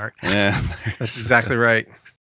you start. Yeah. That's exactly right.